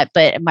or not,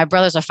 but my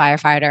brother's a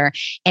firefighter,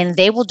 and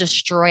they will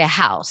destroy a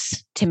house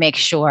to make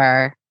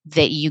sure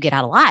that you get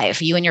out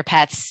alive, you and your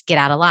pets get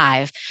out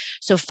alive.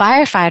 So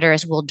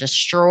firefighters will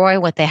destroy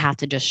what they have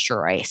to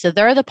destroy. So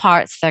they're the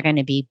parts that are going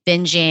to be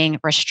binging,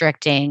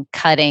 restricting,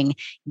 cutting,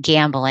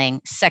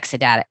 gambling, sex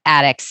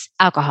addicts,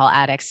 alcohol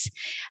addicts,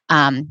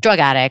 drug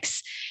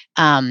addicts,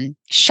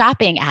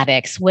 shopping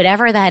addicts,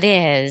 whatever that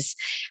is,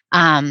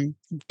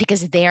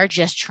 because they're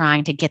just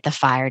trying to get the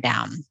fire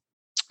down.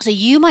 So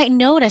you might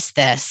notice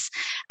this.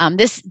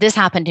 This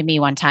happened to me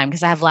one time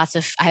because I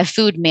have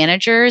food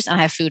managers and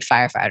I have food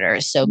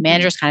firefighters. So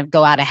managers kind of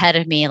go out ahead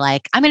of me,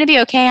 like, I'm going to be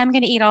okay. I'm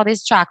going to eat all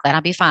this chocolate.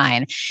 I'll be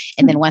fine.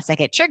 And then once I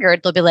get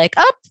triggered, they'll be like,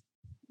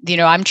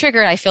 I'm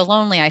triggered. I feel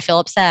lonely. I feel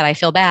upset. I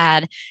feel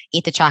bad.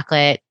 Eat the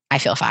chocolate. I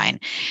feel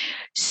fine.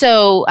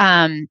 So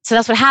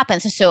that's what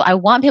happens. And so I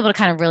want people to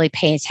kind of really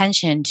pay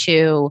attention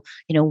to,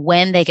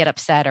 when they get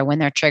upset or when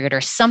they're triggered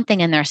or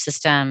something in their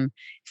system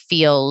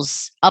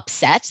feels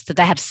upset, that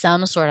they have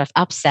some sort of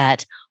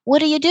upset. What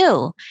do you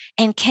do?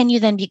 And can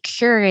you then be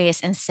curious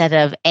instead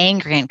of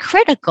angry and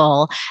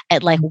critical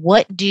at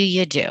what do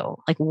you do?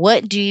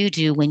 What do you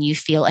do when you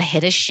feel a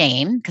hit of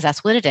shame? Because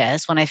that's what it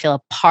is. When I feel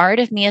a part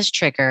of me is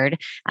triggered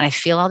and I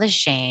feel all this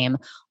shame,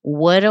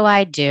 what do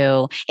I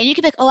do? And you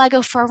could be like, I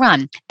go for a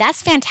run.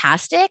 That's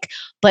fantastic.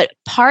 But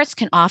parts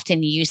can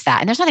often use that.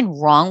 And there's nothing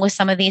wrong with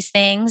some of these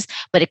things,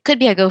 but it could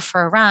be I go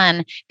for a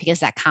run because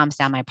that calms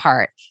down my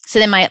part. So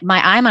then my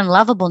I'm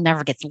unlovable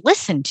never gets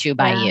listened to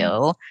by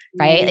you,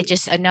 right? It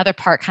just another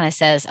part kind of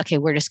says, okay,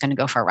 we're just going to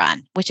go for a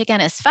run, which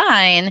again is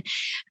fine.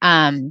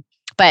 And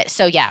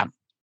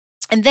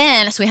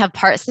then, so we have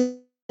parts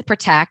that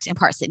protect and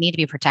parts that need to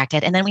be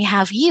protected. And then we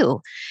have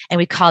you, and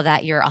we call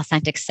that your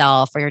authentic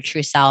self or your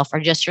true self or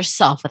just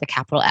yourself with a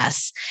capital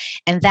S.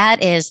 And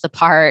that is the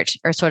part,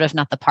 or sort of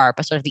not the part,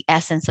 but sort of the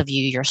essence of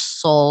you, your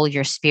soul,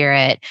 your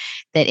spirit,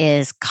 that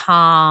is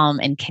calm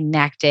and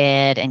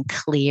connected and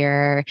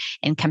clear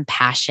and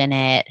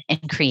compassionate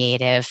and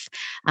creative.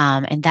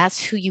 And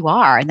that's who you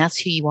are. And that's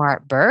who you are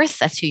at birth.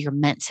 That's who you're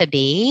meant to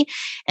be.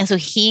 And so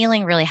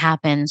healing really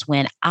happens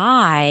when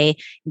I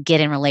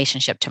get in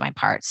relationship to my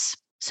parts.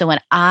 So when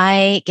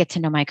I get to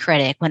know my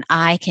critic, when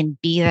I can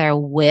be there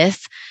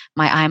with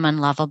my I'm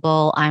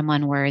unlovable, I'm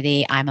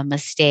unworthy, I'm a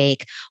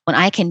mistake, when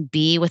I can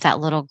be with that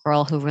little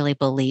girl who really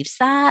believes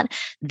that,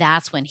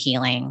 that's when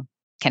healing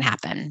can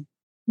happen.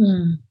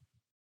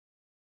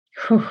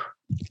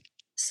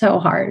 So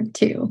hard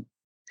too.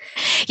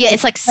 Yeah,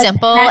 it's like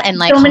simple and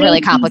like so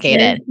really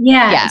complicated. Pieces.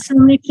 Yeah. So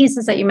many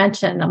pieces that you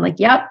mentioned. I'm like,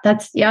 yep.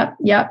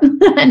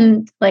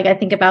 And like, I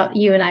think about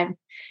you, and I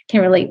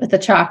can relate with the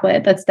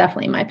chocolate. That's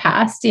definitely my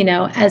past,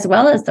 as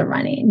well as the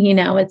running,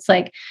 it's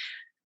like,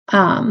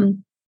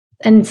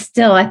 and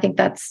still, I think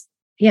that's,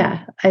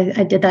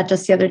 I did that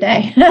just the other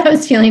day. I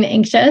was feeling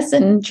anxious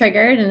and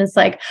triggered, and it's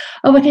like,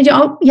 oh, what can you do?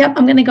 Oh, yep,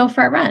 I'm going to go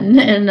for a run.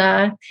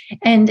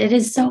 And it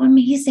is so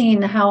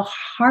amazing how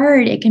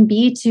hard it can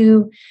be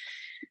to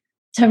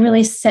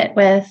really sit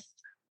with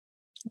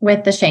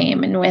the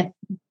shame and with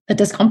the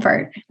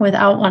discomfort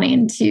without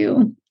wanting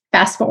to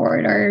fast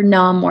forward or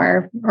numb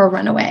or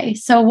run away.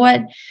 So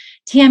what,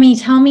 Tammy,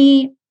 tell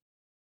me,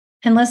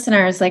 and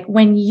listeners, like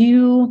when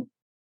you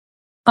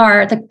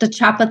are the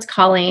chocolate's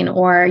calling,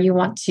 or you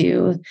want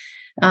to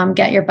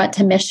get your butt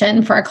to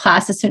mission for a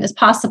class as soon as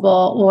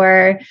possible,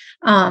 or,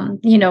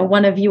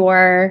 one of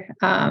your,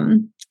 I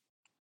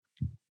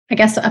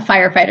guess a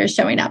firefighter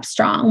showing up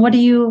strong. What do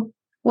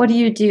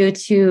you do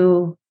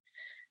to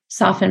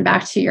soften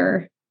back to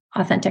your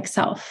authentic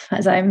self,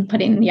 as I'm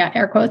putting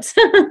air quotes?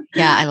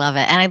 Yeah, I love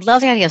it. And I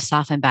love the idea of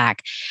soften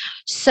back.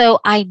 So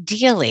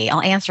ideally,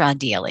 I'll answer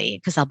ideally,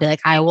 because I'll be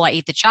like, I will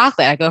eat the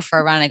chocolate. I go for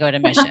a run. I go to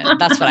mission.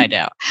 That's what I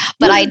do.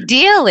 But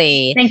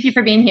ideally, thank you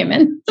for being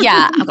human.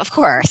 Yeah, of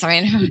course.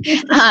 I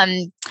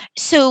mean,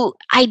 so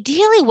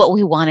ideally what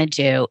we want to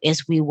do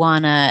is we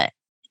want to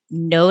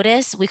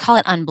notice, we call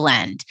it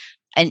unblend.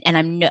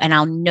 And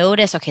I'll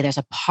notice, okay, there's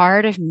a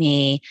part of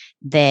me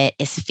that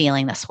is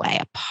feeling this way.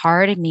 A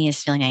part of me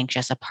is feeling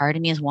anxious. A part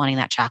of me is wanting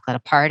that chocolate. A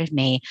part of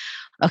me.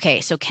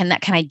 Okay, so can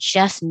I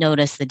just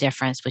notice the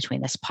difference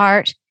between this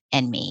part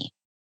and me?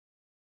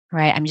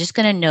 Right? I'm just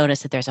going to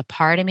notice that there's a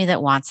part of me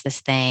that wants this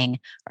thing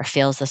or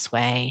feels this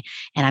way,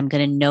 and I'm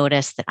going to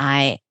notice that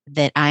I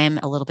am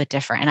a little bit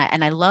different.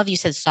 And I love you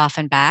said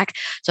soften back.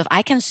 So if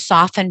I can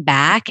soften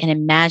back and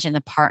imagine the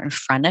part in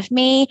front of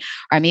me,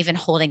 or I'm even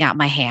holding out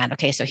my hand.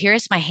 Okay, so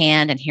here's my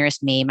hand and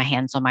here's me. My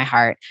hand's on my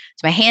heart.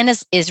 So my hand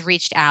is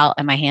reached out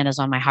and my hand is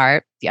on my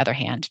heart. The other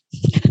hand.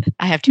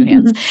 I have two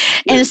hands.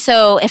 And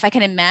so if I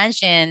can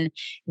imagine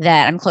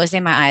that I'm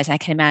closing my eyes, I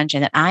can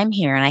imagine that I'm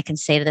here, and I can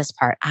say to this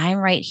part, I'm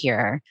right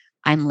here.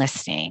 I'm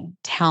listening.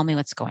 Tell me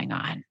what's going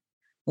on.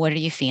 What are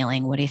you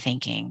feeling? What are you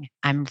thinking?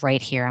 I'm right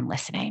here. I'm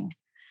listening.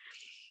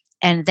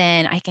 And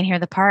then I can hear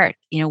the part,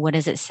 what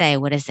does it say?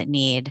 What does it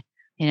need?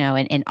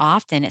 And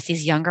often it's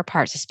these younger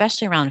parts,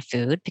 especially around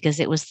food, because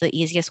it was the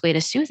easiest way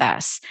to soothe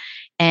us.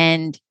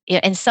 And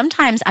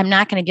sometimes I'm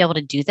not going to be able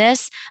to do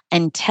this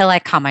until I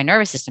calm my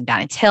nervous system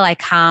down, until I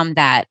calm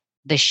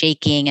the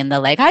shaking and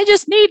the like, I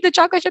just need the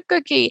chocolate chip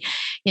cookie,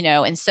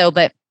 and so,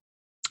 but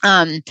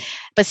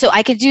so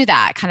I could do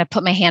that, kind of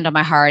put my hand on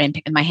my heart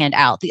and my hand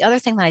out. The other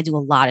thing that I do a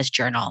lot is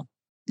journal,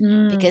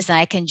 because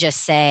I can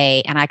just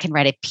say, and I can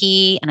write a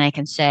P, and I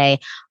can say,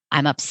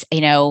 I'm upset,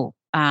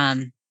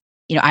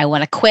 I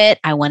want to quit.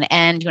 I want to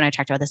end. You and I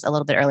talked about this a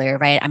little bit earlier,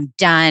 right? I'm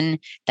done.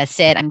 That's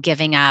it. I'm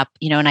giving up,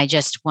 and I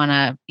just want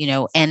to,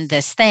 end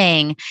this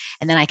thing.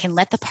 And then I can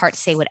let the part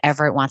say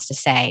whatever it wants to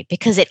say,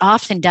 because it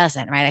often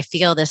doesn't, right? I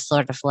feel this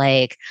sort of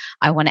like,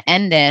 I want to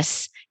end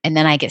this. And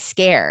then I get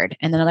scared.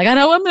 And then I'm like, I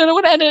don't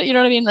want to end it. You know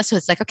what I mean? So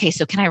it's like, okay,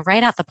 so can I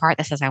write out the part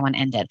that says I want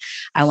to end it?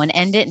 I want to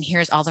end it. And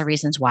here's all the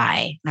reasons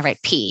why. And I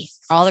write P,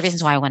 all the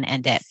reasons why I want to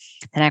end it.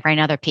 Then I write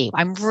another P.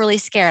 I'm really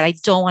scared. I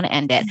don't want to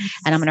end it.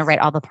 And I'm going to write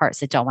all the parts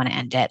that don't want to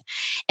end it.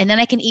 And then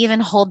I can even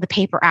hold the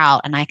paper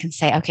out, and I can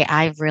say, okay,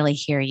 I really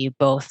hear you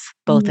both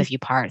of you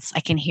parts. I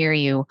can hear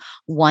you,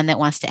 one that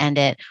wants to end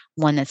it,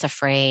 one that's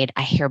afraid.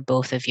 I hear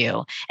both of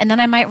you. And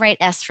then I might write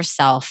S for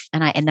self.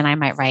 And then I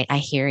might write, I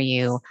hear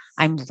you.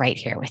 I'm right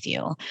here with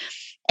you.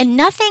 And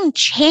nothing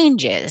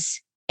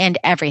changes and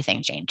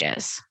everything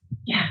changes.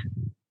 Yeah.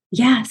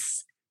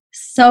 Yes.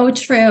 So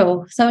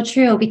true. So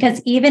true.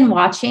 Because even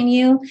watching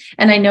you,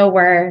 and I know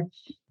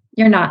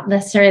you're not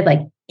necessarily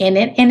like in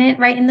it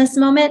right in this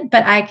moment,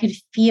 but I could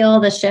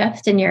feel the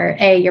shift in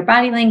your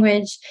body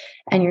language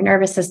and your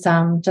nervous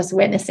system, just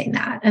witnessing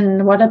that.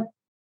 And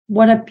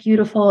what a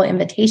beautiful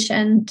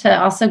invitation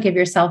to also give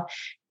yourself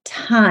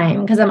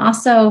time. Because I'm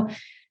also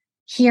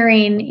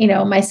hearing,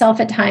 myself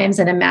at times,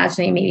 and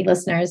imagining maybe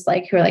listeners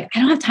like who are like, I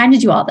don't have time to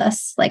do all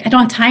this. Like, I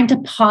don't have time to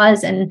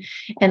pause and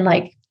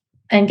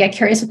get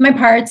curious with my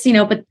parts,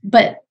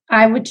 but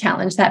I would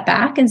challenge that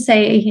back and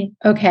say,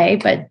 okay,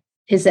 but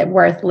is it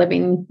worth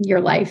living your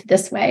life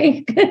this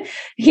way,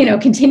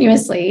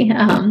 continuously?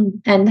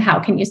 And how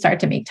can you start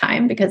to make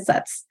time? Because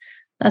that's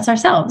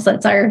ourselves.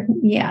 That's our,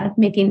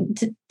 making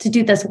to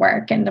do this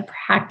work and to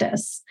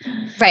practice.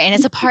 Right. And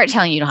it's a part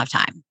telling you don't have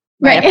time.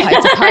 Right.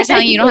 It's a part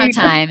telling you don't have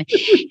time.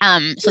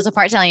 So it's a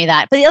part telling you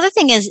that. But the other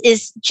thing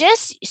is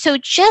just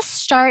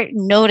start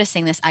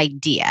noticing this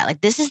idea.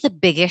 Like, this is the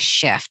biggest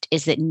shift,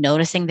 is that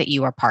noticing that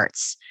you are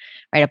parts,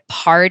 right? A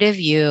part of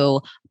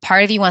you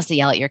wants to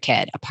yell at your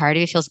kid. A part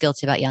of you feels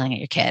guilty about yelling at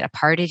your kid. A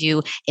part of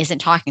you isn't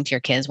talking to your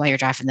kids while you're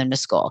driving them to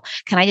school.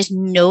 Can I just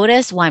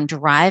notice while I'm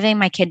driving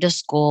my kid to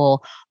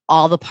school,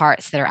 all the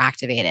parts that are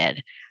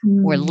activated?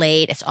 We're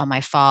late. It's all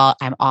my fault.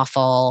 I'm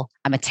awful.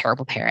 I'm a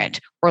terrible parent.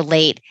 We're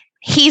late.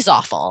 He's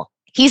awful.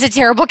 He's a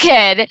terrible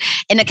kid.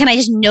 And can I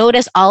just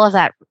notice all of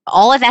that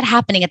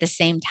happening at the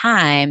same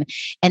time?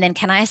 And then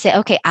can I say,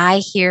 okay, I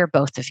hear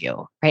both of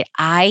you, right?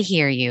 I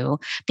hear you.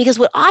 Because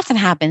what often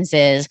happens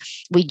is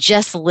we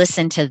just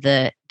listen to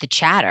the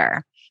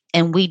chatter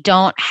and we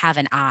don't have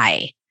an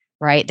I,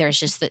 right? There's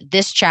just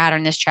this chatter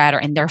and this chatter,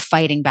 and they're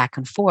fighting back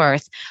and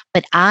forth,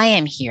 but I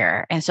am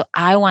here. And so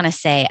I want to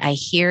say, I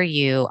hear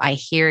you.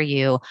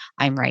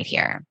 I'm right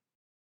here.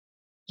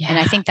 Yeah. And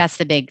I think that's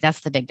the big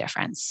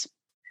difference.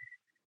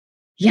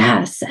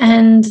 Yes.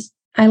 And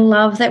I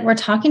love that we're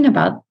talking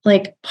about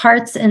like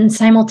parts and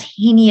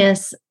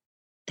simultaneous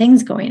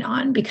things going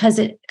on, because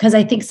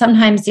I think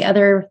sometimes the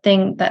other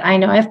thing that I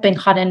know I've been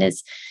caught in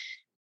is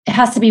it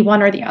has to be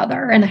one or the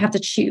other, and I have to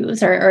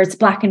choose, or it's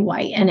black and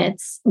white and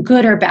it's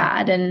good or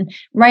bad and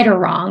right or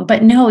wrong.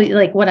 But no,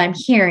 like what I'm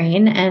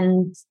hearing,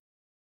 and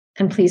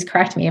please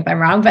correct me if I'm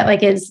wrong, but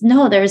like is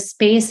no, there's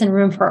space and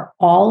room for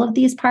all of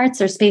these parts.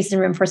 There's space and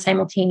room for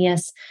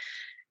simultaneous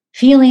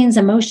feelings,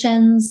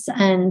 emotions,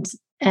 and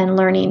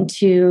learning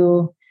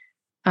to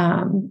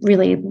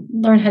really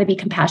learn how to be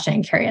compassionate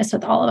and curious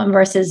with all of them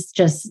versus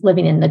just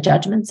living in the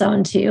judgment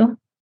zone too.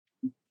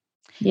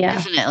 Yeah,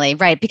 definitely.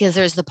 Right. Because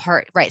there's the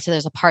part, right. So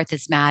there's a part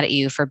that's mad at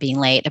you for being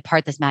late, a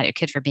part that's mad at your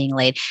kid for being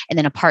late, and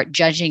then a part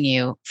judging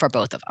you for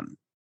both of them.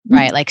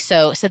 Right. Like,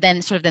 so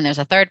then there's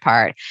a third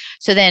part.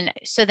 So then,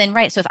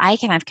 right. So if I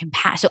can have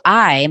compassion, so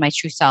I, my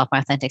true self, my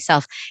authentic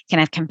self, can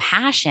have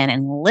compassion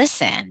and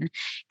listen,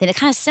 then it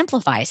kind of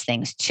simplifies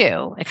things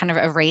too. It kind of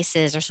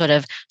erases or sort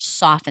of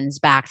softens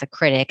back the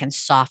critic and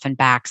soften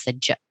back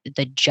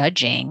the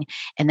judging.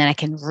 And then I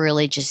can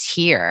really just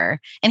hear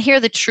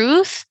the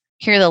truth,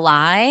 hear the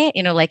lie,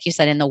 like you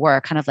said in the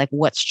work, kind of like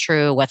what's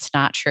true, what's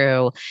not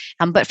true.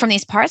 But from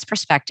these parts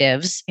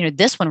perspectives,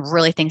 this one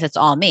really thinks it's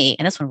all me,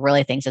 and this one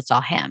really thinks it's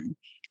all him.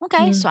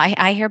 Okay. So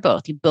I hear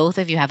both. Both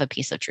of you have a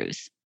piece of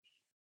truth.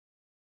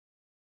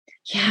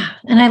 Yeah.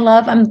 And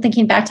I'm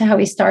thinking back to how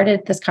we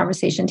started this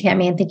conversation,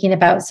 Tammy, and thinking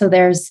about, so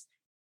there's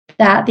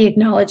the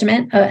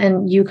acknowledgement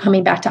and you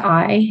coming back to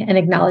I and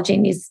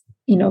acknowledging these,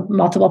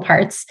 multiple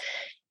parts.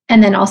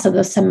 And then also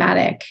the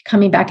somatic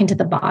coming back into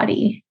the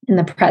body in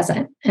the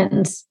present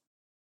and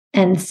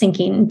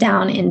sinking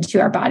down into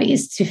our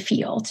bodies to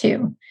feel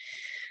too.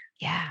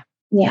 Yeah.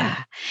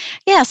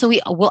 So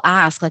we'll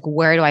ask, like,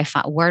 where do I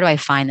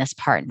find this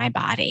part in my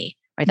body,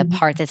 right? The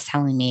part that's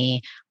telling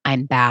me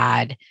I'm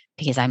bad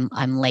because I'm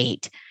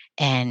late.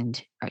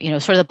 And,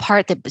 sort of the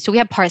part so we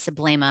have parts that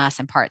blame us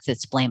and parts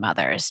that blame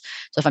others.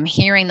 So if I'm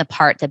hearing the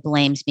part that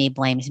blames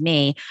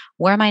me,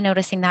 where am I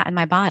noticing that in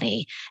my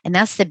body? And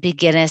that's the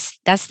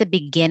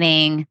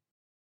beginning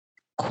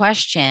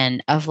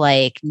question of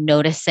like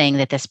noticing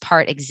that this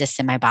part exists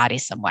in my body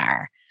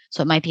somewhere.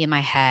 So it might be in my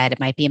head, it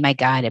might be in my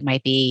gut, it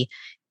might be,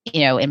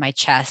 in my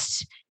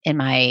chest, in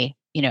my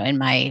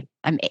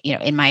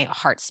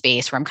heart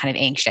space where I'm kind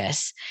of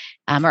anxious.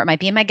 Or it might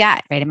be in my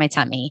gut, right, in my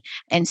tummy.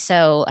 And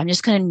so I'm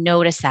just going to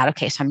notice that.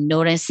 Okay, so I'm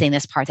noticing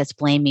this part that's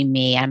blaming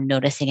me. I'm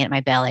noticing it in my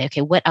belly.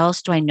 Okay, what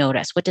else do I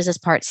notice? What does this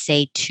part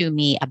say to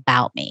me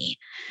about me?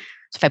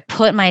 So if I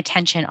put my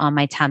attention on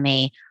my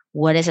tummy,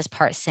 what is this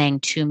part saying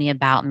to me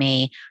about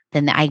me?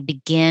 Then I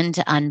begin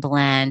to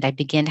unblend. I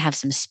begin to have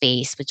some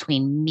space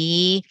between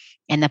me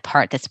and the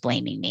part that's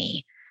blaming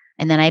me.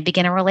 And then I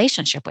begin a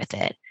relationship with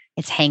it.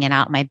 It's hanging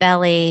out in my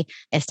belly.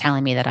 It's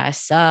telling me that I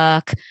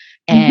suck.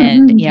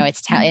 And,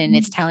 it's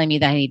telling me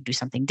that I need to do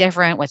something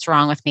different. What's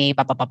wrong with me?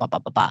 Blah, blah, blah, blah, blah,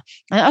 blah,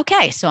 blah.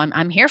 Okay. So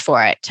I'm here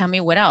for it. Tell me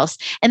what else.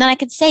 And then I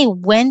could say,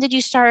 when did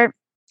you start?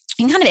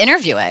 You can kind of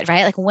interview it,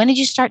 right? Like, when did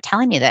you start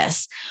telling me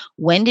this?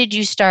 When did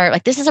you start?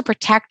 Like, this is a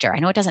protector. I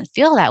know it doesn't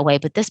feel that way,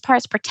 but this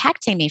part's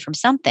protecting me from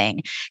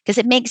something, because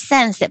it makes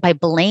sense that by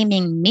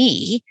blaming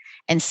me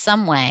in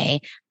some way,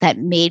 that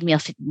made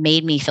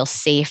me feel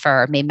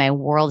safer, made my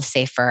world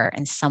safer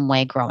in some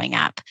way growing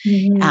up.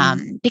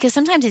 Because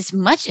sometimes it's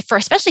much, for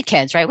especially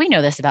kids, right? We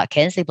know this about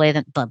kids. They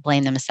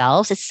blame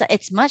themselves.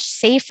 It's much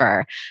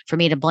safer for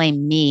me to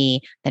blame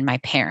me than my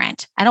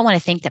parent. I don't want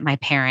to think that my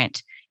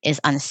parent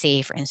is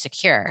unsafe or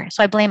insecure.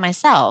 So I blame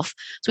myself.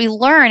 So we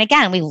learn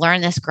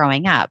this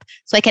growing up.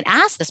 So I can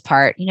ask this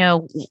part,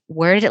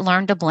 where did it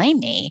learn to blame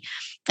me?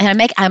 And I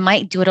might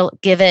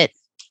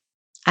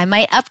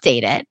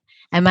update it.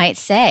 I might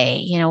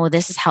say, well,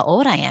 this is how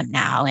old I am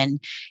now. And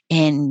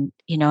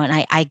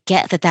I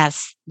get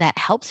that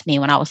helps me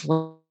when I was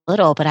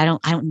little, but I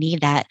don't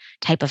need that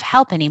type of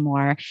help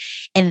anymore.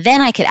 And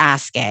then I could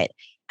ask it.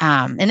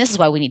 And this is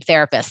why we need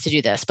therapists to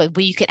do this, but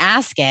you could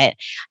ask it,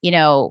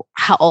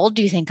 how old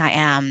do you think I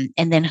am?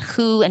 And then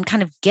and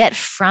kind of get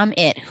from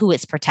it who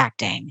it's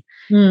protecting.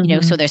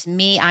 So there's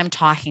me, I'm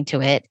talking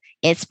to it,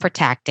 it's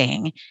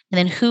protecting. And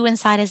then who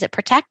inside is it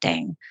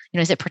protecting?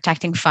 Is it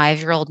protecting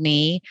 5-year-old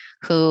me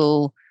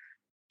who,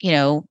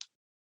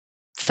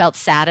 felt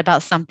sad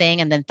about something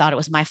and then thought it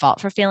was my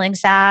fault for feeling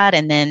sad?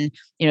 And then,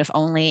 if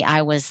only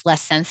I was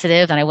less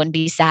sensitive, then I wouldn't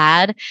be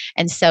sad.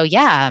 And so,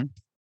 yeah,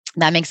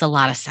 that makes a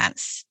lot of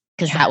sense,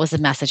 because that was the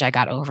message I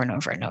got over and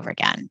over and over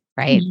again,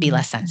 right? Be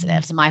less sensitive.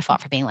 It's my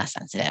fault for being less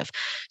sensitive.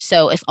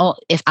 So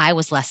if I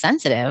was less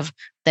sensitive,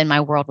 then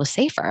my world was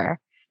safer.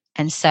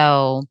 And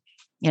so,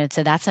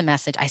 so that's a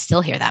message. I still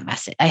hear that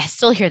message. I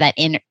still hear that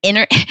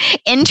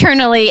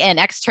internally and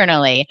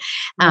externally.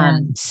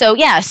 So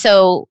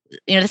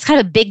that's kind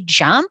of a big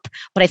jump,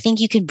 but I think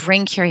you can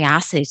bring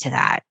curiosity to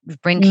that,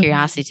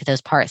 curiosity to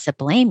those parts that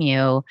blame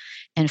you,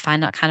 and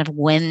find out kind of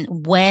when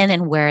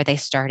and where they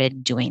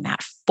started doing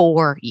that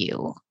for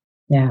you.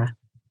 Yeah.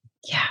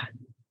 Yeah.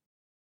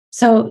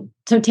 So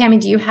Tammy,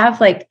 do you have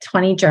like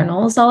 20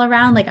 journals all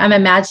around? Like, I'm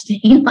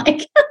imagining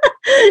like,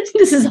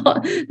 this is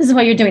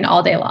what you're doing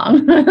all day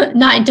long.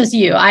 Not just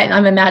you.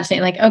 I'm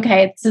imagining like,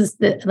 okay, this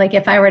is like,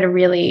 if I were to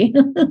really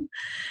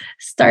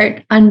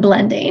start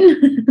unblending.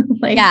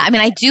 Yeah. I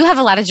mean, I do have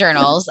a lot of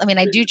journals. I mean,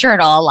 I do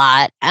journal a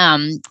lot.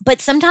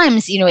 But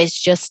sometimes, it's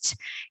just,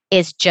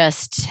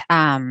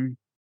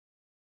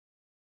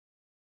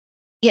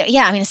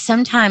 yeah. I mean,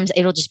 sometimes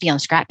it'll just be on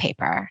scrap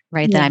paper,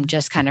 right? That I'm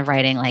just kind of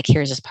writing like,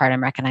 here's this part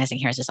I'm recognizing,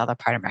 here's this other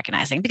part I'm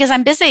recognizing, because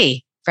I'm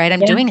busy, right?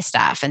 I'm doing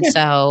stuff. And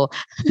so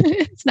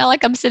it's not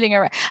like I'm sitting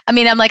around. I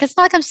mean, it's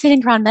not like I'm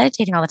sitting around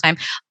meditating all the time,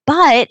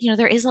 but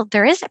there is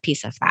a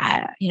piece of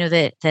that,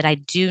 that I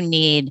do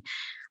need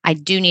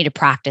to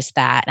practice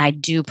that. And I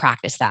do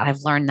practice that.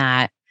 I've learned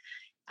that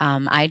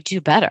I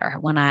do better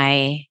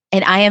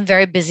and I am a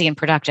very busy and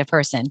productive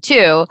person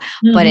too,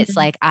 but it's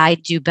like, I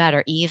do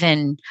better.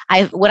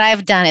 What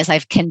I've done is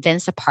I've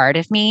convinced a part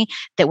of me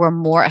that we're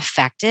more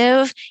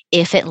effective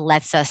if it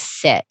lets us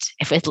sit.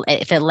 If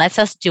it lets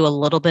us do a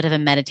little bit of a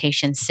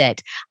meditation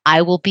sit,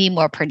 I will be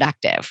more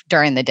productive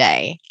during the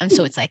day. And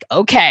so it's like,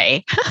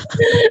 okay.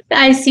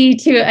 I see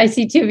two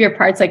of your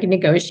parts, like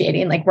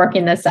negotiating, like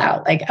working this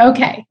out, like,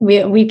 okay,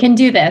 we can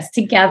do this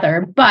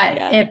together, but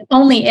if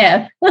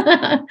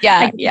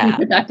I can be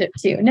productive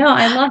too. No,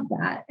 I love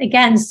that.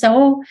 Again,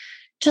 so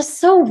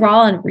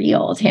raw and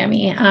real,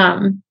 Tammy.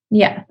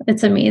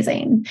 It's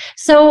amazing.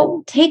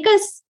 So can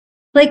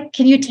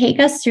you take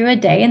us through a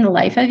day in the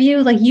life of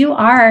you? Like,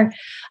 you're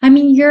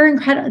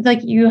incredible.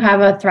 Like, you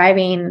have a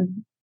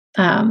thriving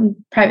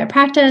private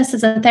practice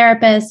as a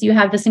therapist. You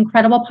have this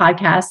incredible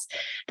podcast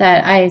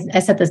that I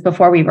said this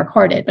before we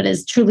recorded, but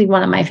is truly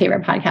one of my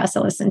favorite podcasts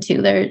to listen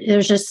to.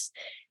 There's just,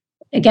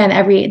 again,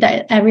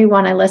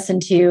 everyone I listen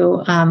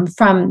to,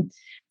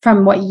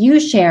 from what you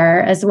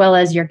share, as well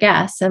as your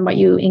guests and what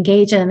you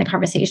engage in the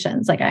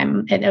conversations, like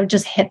it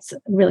just hits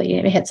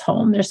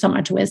home. There's so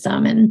much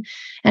wisdom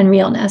and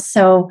realness.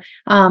 So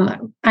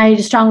I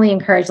strongly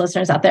encourage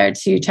listeners out there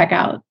to check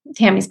out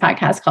Tammy's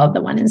podcast called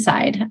The One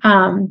Inside.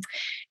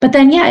 But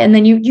then, and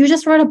then you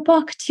just wrote a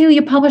book too.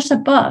 You published a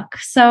book.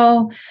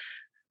 So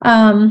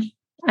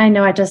I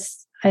know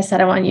I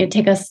said I want you to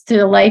take us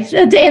through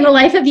a day in the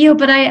life of you,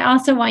 but I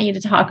also want you to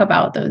talk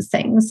about those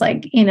things,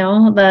 like,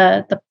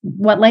 the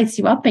what lights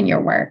you up in your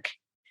work.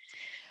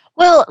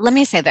 Well, let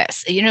me say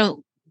this. Do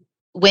you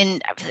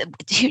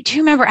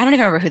remember? I don't even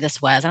remember who this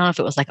was. I don't know if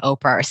it was like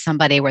Oprah or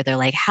somebody, where they're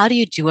like, "How do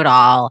you do it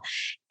all?"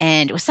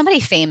 And it was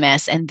somebody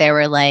famous, and they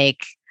were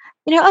like,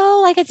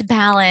 like, it's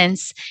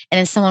balance. And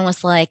then someone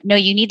was like, no,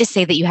 you need to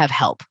say that you have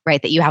help,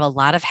 right? That you have a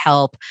lot of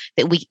help,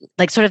 that we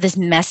like sort of this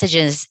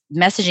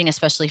messaging,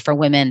 especially for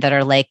women that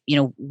are like,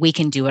 we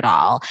can do it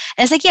all.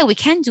 And it's like, yeah, we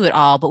can do it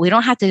all, but we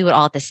don't have to do it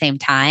all at the same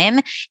time.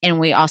 And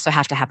we also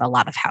have to have a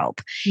lot of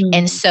help.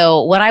 And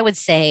so what I would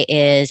say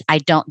is I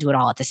don't do it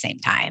all at the same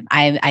time.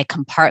 I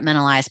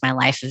compartmentalize my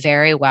life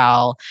very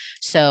well.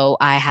 So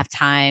I have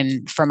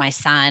time for my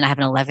son. I have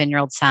an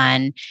 11-year-old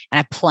son, and I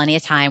have plenty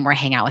of time where I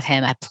hang out with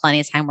him. I have plenty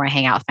of time where I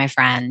hang out with my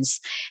friends.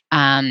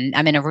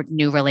 I'm in a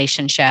new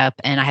relationship,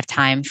 and I have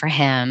time for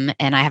him,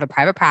 and I have a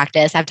private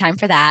practice. I have time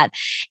for that,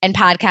 and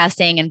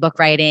podcasting and book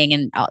writing,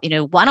 and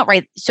why not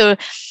write? So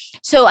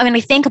I mean,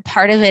 I think a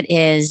part of it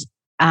is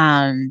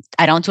I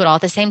don't do it all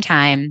at the same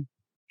time.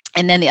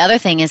 And then the other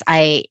thing is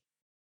I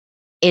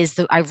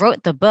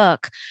wrote the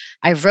book.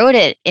 I wrote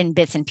it in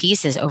bits and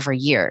pieces over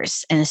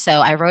years. And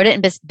so I wrote it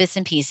in bits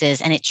and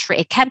pieces, and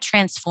it kept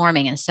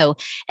transforming. And so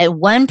at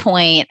one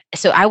point,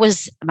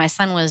 my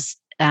son was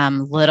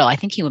little. I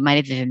think he might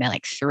have even been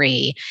like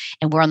 3,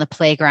 and we're on the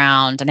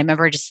playground. And I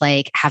remember just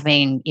like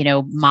having,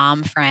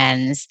 mom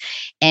friends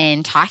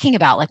and talking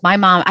about like my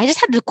mom. I just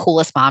had the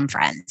coolest mom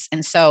friends.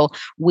 And so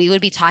we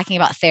would be talking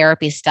about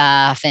therapy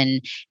stuff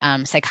and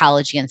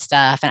psychology and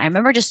stuff. And I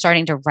remember just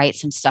starting to write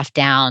some stuff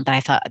down that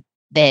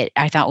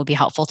I thought would be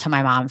helpful to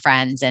my mom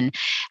friends. And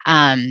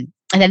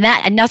then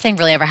nothing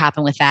really ever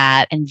happened with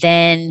that. And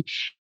then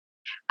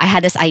I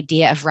had this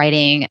idea of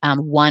writing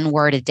 1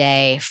 word a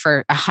day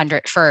for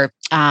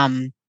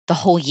the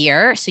whole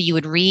year. So you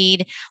would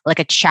read like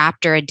a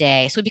chapter a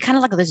day. So it'd be kind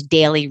of like those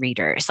daily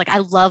readers. Like I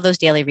love those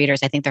daily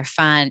readers. I think they're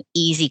fun,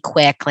 easy,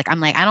 quick. Like I'm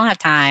like, I don't have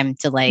time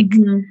to like,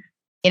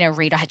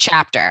 read a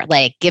chapter.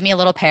 Like give me a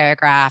little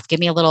paragraph, give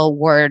me a little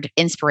word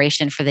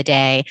inspiration for the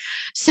day.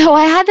 So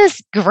I had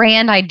this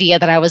grand idea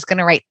that I was going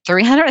to write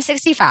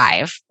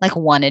 365, like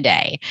 1 a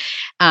day.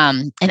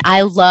 And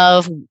I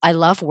love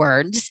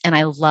words, and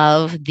I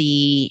love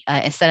the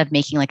instead of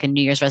making like a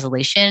New Year's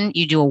resolution,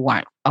 you do a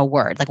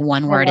word, like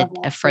 1 word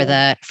for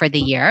the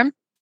year,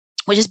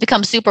 which has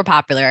become super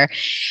popular.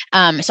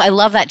 So I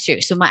love that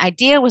too. So my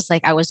idea was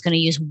like, I was going to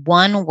use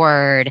 1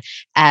 word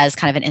as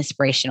kind of an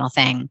inspirational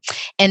thing.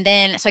 And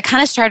then, so I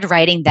kind of started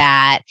writing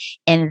that.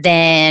 And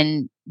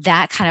then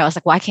that kind of, I was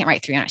like, well, I can't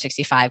write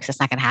 365 because that's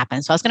not going to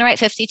happen. So I was going to write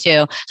 52.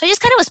 So I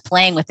just kind of was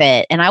playing with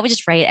it. And I would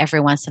just write every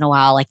once in a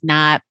while, like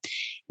not,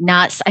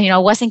 I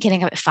wasn't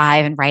getting up at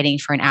 5 and writing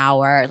for an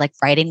hour, like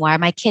writing while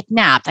my kid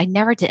napped. I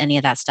never did any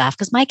of that stuff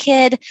because my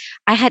kid,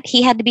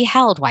 he had to be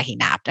held while he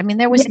napped. I mean,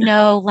 there was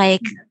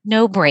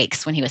no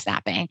breaks when he was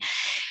napping.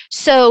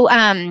 So,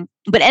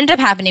 what ended up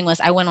happening was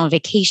I went on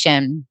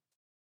vacation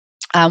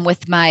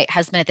with my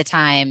husband at the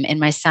time and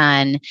my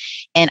son,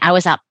 and I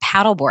was out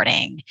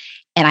paddleboarding,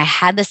 and I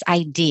had this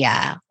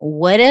idea.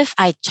 What if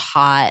I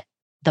taught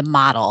the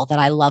model that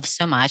I love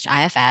so much,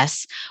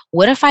 IFS?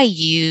 What if I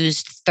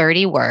used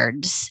 30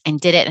 words and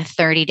did it in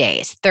 30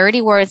 days,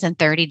 30 words in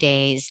 30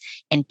 days,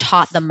 and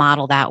taught the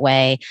model that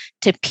way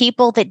to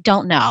people that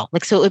don't know?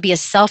 Like, so it would be a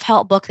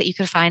self-help book that you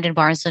could find in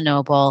Barnes &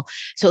 Noble.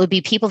 So it would be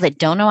people that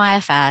don't know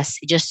IFS,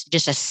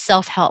 just a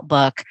self-help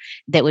book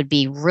that would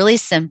be really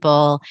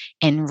simple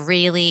and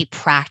really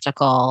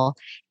practical.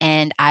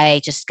 And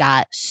I just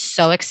got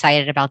so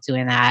excited about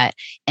doing that.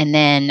 And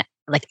then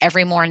like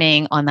every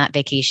morning on that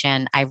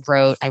vacation, I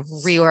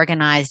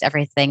reorganized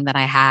everything that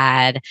I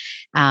had.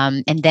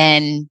 And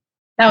then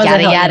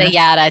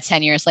yada,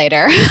 10 years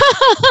later.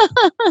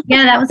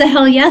 Yeah, that was a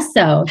hell yes,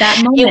 though.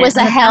 That moment. It was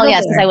a hell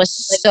yes, because I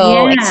was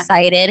so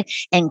excited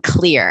and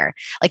clear.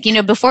 Like,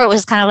 before it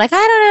was kind of like, I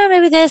don't know,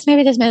 maybe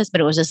this, but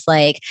it was just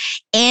like,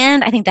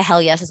 and I think the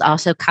hell yes has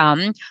also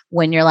come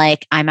when you're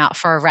like, I'm out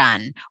for a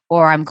run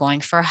or I'm going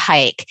for a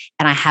hike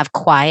and I have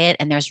quiet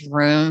and there's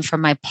room for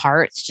my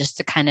parts just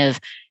to kind of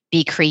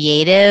be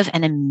creative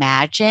and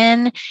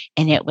imagine.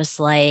 And it was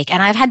like,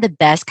 and I've had the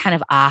best kind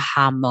of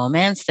aha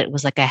moments that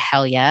was like a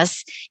hell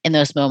yes in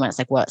those moments,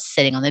 like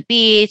sitting on the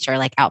beach or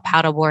like out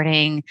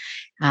paddleboarding.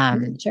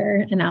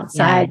 Nature and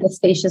outside, the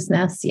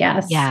spaciousness.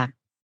 Yes. Yeah.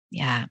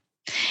 Yeah.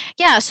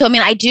 So, I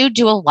mean, I do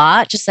a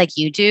lot just like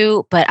you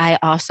do, but I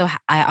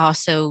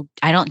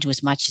don't do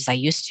as much as I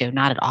used to.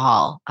 Not at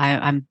all.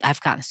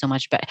 I've gotten so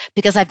much better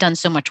because I've done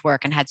so much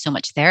work and had so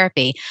much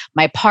therapy.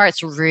 My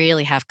parts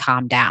really have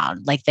calmed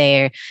down. Like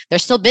they're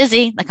still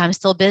busy. Like I'm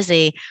still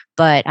busy,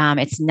 but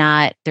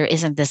there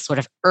isn't this sort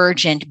of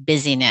urgent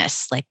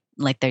busyness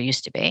like there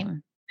used to be.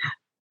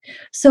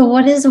 So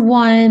what is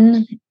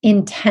one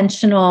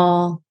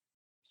intentional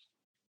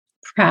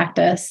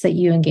practice that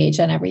you engage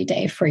in every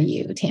day for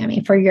you,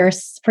 Tammy, for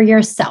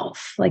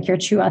yourself, like your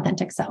true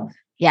authentic self?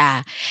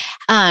 Yeah.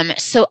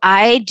 So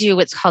I do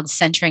what's called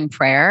centering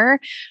prayer,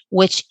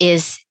 which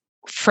is,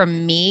 for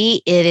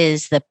me, it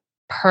is the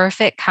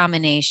perfect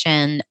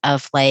combination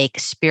of like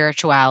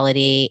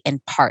spirituality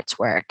and parts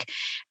work.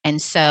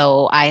 And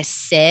so I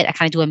kind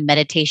of do a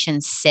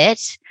meditation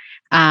sit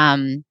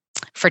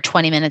for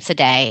 20 minutes a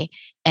day.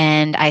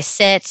 And I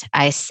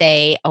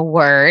say a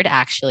word,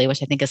 actually,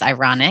 which I think is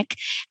ironic.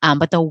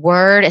 But the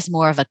word is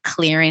more of a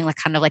clearing, like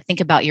kind of like think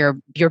about your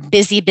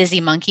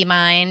busy monkey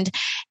mind.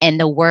 And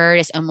the word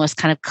is almost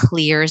kind of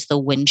clears the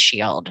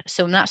windshield.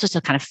 So I'm not supposed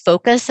to kind of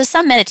focus. So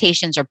some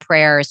meditations or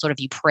prayers, sort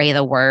of you pray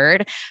the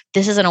word.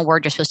 This isn't a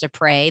word you're supposed to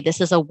pray. This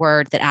is a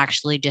word that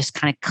actually just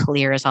kind of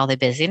clears all the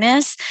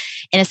busyness.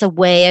 And it's a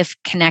way of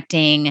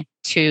connecting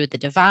to the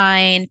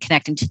divine,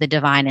 connecting to the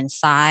divine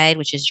inside,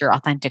 which is your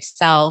authentic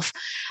self.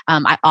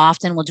 I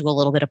often will do a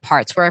little bit of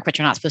parts work, which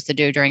you're not supposed to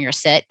do during your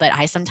sit, but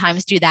I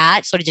sometimes do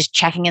that, sort of just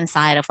checking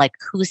inside of like,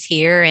 who's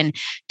here and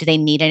do they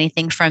need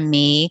anything from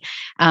me?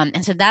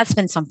 And so that's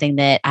been something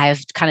that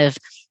I've kind of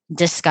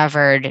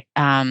discovered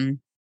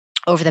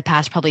over the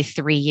past probably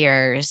 3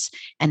 years.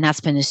 And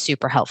that's been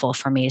super helpful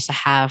for me to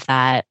have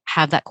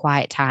that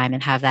quiet time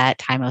and have that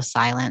time of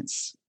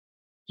silence.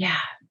 Yeah.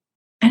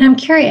 And I'm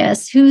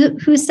curious,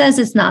 who says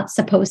it's not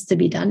supposed to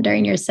be done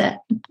during your sit?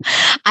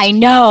 I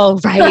know,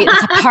 right?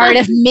 It's a part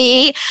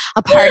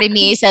of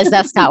me says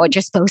that's not what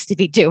you're supposed to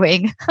be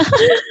doing.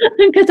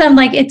 Because I'm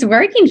like, it's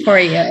working for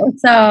you.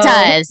 So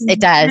It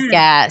does.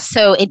 Yeah.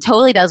 So it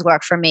totally does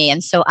work for me.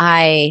 And so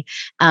I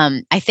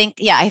think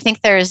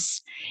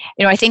there's,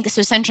 I think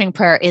so centering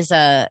prayer is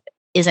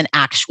an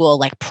actual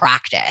like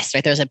practice,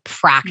 right? There's a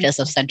practice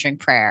of centering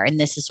prayer. And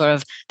this is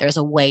there's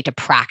a way to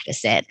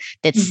practice it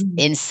that's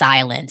in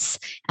silence.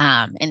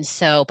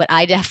 But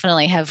I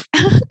definitely have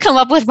come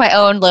up with my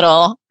own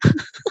little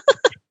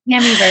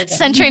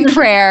centering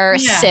prayer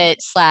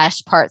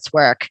sit/parts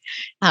work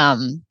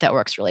that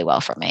works really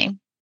well for me.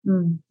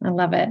 I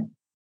love it.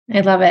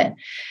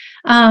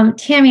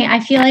 Tammy, I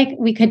feel like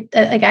we could,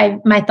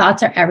 my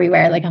thoughts are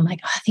everywhere. Like, I'm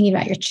like, thinking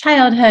about your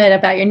childhood,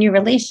 about your new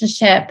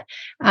relationship.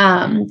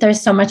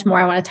 There's so much more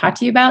I want to talk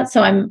to you about.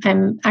 So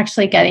I'm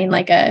actually getting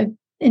like a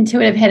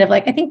intuitive hit of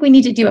like, I think we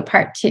need to do a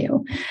part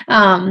 2,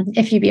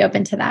 if you'd be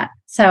open to that.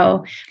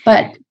 So,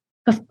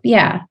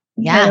 yeah.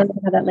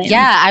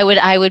 I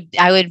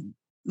would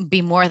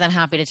be more than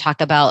happy to talk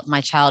about my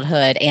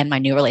childhood and my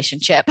new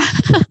relationship.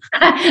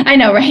 I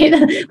know, right?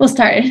 We'll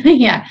start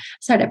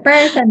at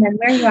birth and then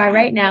where you are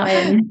right now.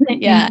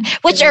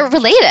 Which are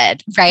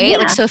related, right? Yeah.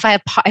 Like, so if I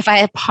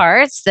have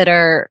parts that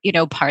are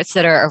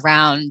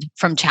around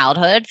from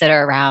childhood that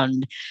are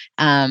around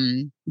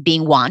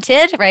being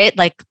wanted, right?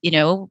 Like,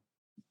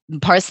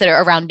 parts that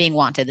are around being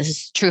wanted. This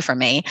is true for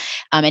me.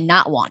 And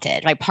not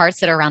wanted, right? Parts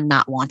that are around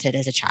not wanted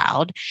as a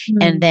child.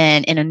 And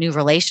then in a new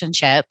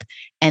relationship,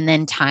 and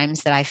then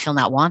times that I feel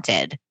not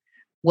wanted.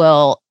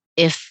 Well,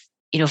 if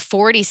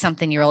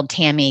 40-something-year-old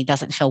Tammy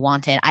doesn't feel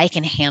wanted, I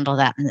can handle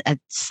that in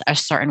a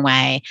certain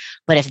way.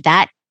 But if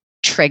that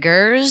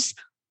triggers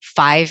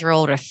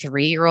 5-year-old or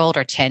 3-year-old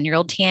or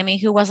 10-year-old Tammy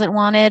who wasn't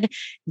wanted,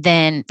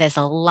 then there's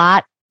a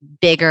lot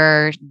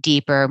bigger,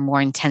 deeper,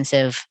 more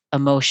intensive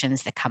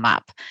emotions that come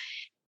up.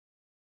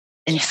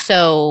 And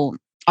so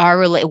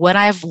what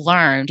I've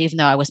learned, even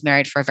though I was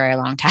married for a very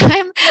long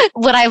time,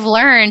 what I've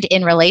learned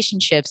in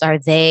relationships are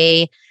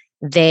they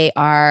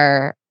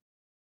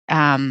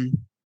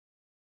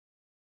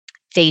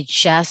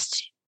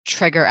just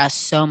trigger us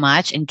so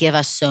much and give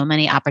us so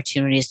many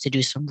opportunities to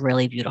do some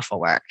really beautiful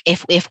work.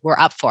 If we're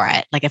up for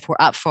it,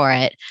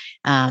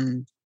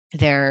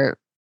 they're,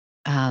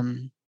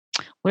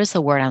 what is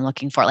the word I'm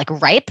looking for? Like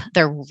ripe.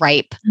 They're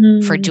ripe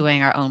for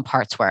doing our own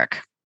parts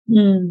work.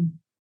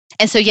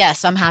 And so,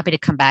 yes, I'm happy to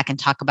come back and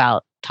talk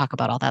about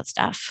all that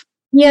stuff.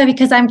 Yeah,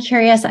 because I'm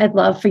curious. I'd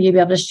love for you to be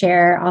able to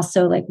share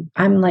also, like,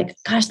 I'm like,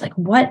 gosh, like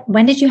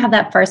when did you have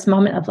that first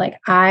moment of like,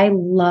 I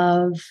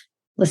love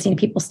listening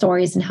to people's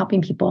stories and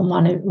helping people and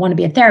want to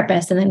be a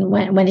therapist? And then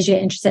when did you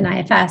get interested in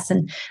IFS?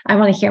 And I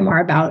want to hear more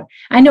about,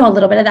 I know a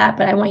little bit of that,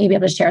 but I want you to be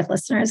able to share with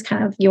listeners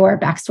kind of your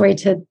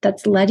backstory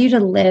that's led you to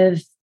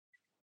live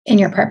in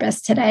your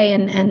purpose today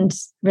and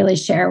really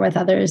share with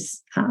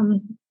others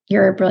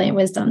your brilliant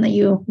wisdom that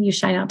you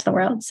shine out to the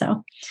world.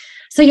 So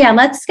yeah,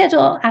 let's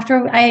schedule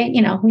after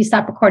we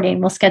stop recording,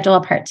 we'll schedule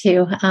a part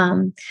 2.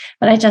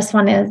 But I just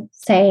want to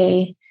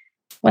say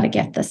what a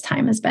gift this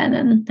time has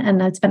been.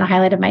 And it's been a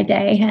highlight of my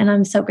day. And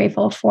I'm so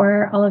grateful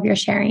for all of your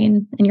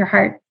sharing and your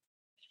heart.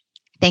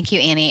 Thank you,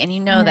 Annie.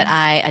 And that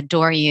I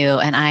adore you.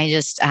 And I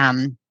just,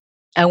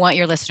 I want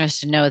your listeners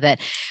to know that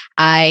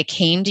I've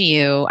come to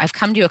you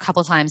a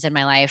couple of times in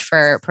my life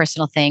for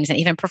personal things and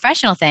even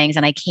professional things.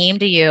 And I came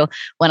to you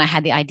when I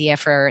had the idea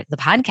for the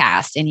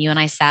podcast, and you and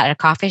I sat at a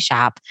coffee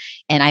shop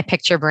and I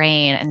picked your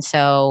brain. And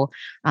so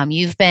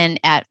you've been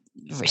at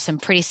some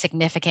pretty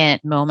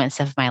significant moments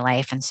of my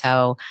life. And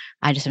so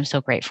I just am so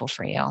grateful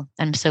for you.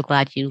 I'm so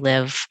glad you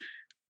live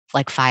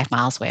like 5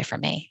 miles away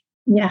from me.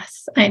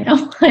 Yes, I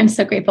know. I'm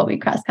so grateful we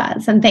crossed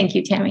paths. And thank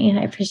you, Tammy.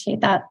 I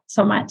appreciate that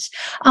so much.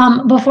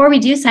 Before we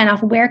do sign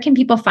off, where can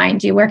people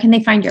find you? Where can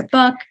they find your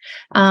book?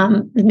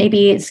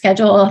 Maybe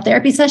schedule a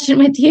therapy session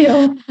with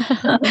you.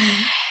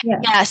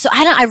 Yeah. So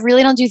I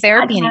really don't do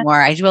therapy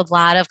anymore. I do a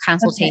lot of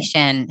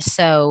consultation. Okay.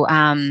 So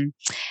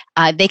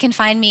they can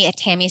find me at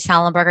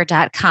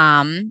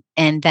tammysallenberger.com.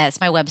 And that's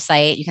my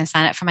website. You can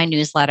sign up for my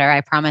newsletter. I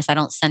promise I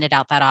don't send it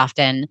out that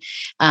often.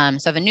 So I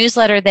have a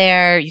newsletter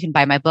there. You can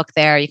buy my book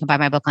there. You can buy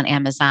my book on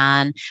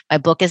Amazon. My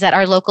book is at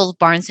our local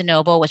Barnes &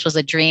 Noble, which was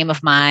a dream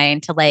of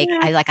mine to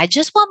I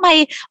just want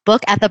my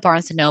book at the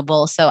Barnes &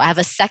 Noble. So I have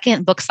a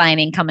second book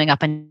signing coming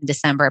up in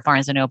December at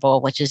Barnes &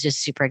 Noble, which is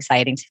just super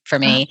exciting for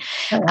me.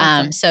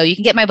 So you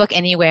can get my book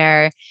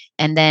anywhere.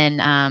 And then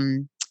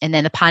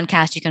the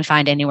podcast you can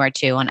find anywhere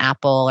too, on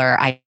Apple or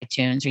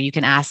iTunes, or you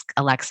can ask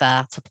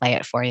Alexa to play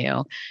it for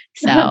you.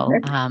 So,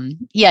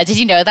 did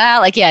you know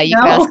that? You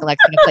can ask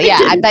Alexa to play. Yeah,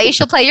 I bet you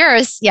she'll play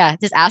yours. Yeah,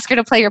 just ask her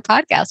to play your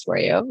podcast for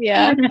you.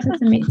 Yeah,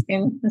 that's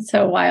amazing. That's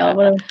so wild.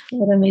 What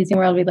an amazing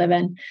world we live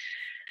in.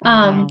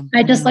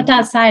 I just looked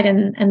outside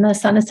and the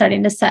sun is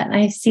starting to set, and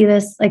I see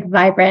this like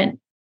vibrant,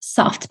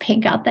 soft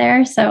pink out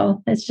there.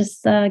 So it's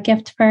just a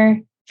gift for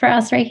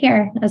us right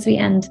here as we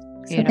end.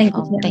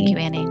 Beautiful. So thank you,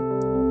 Annie.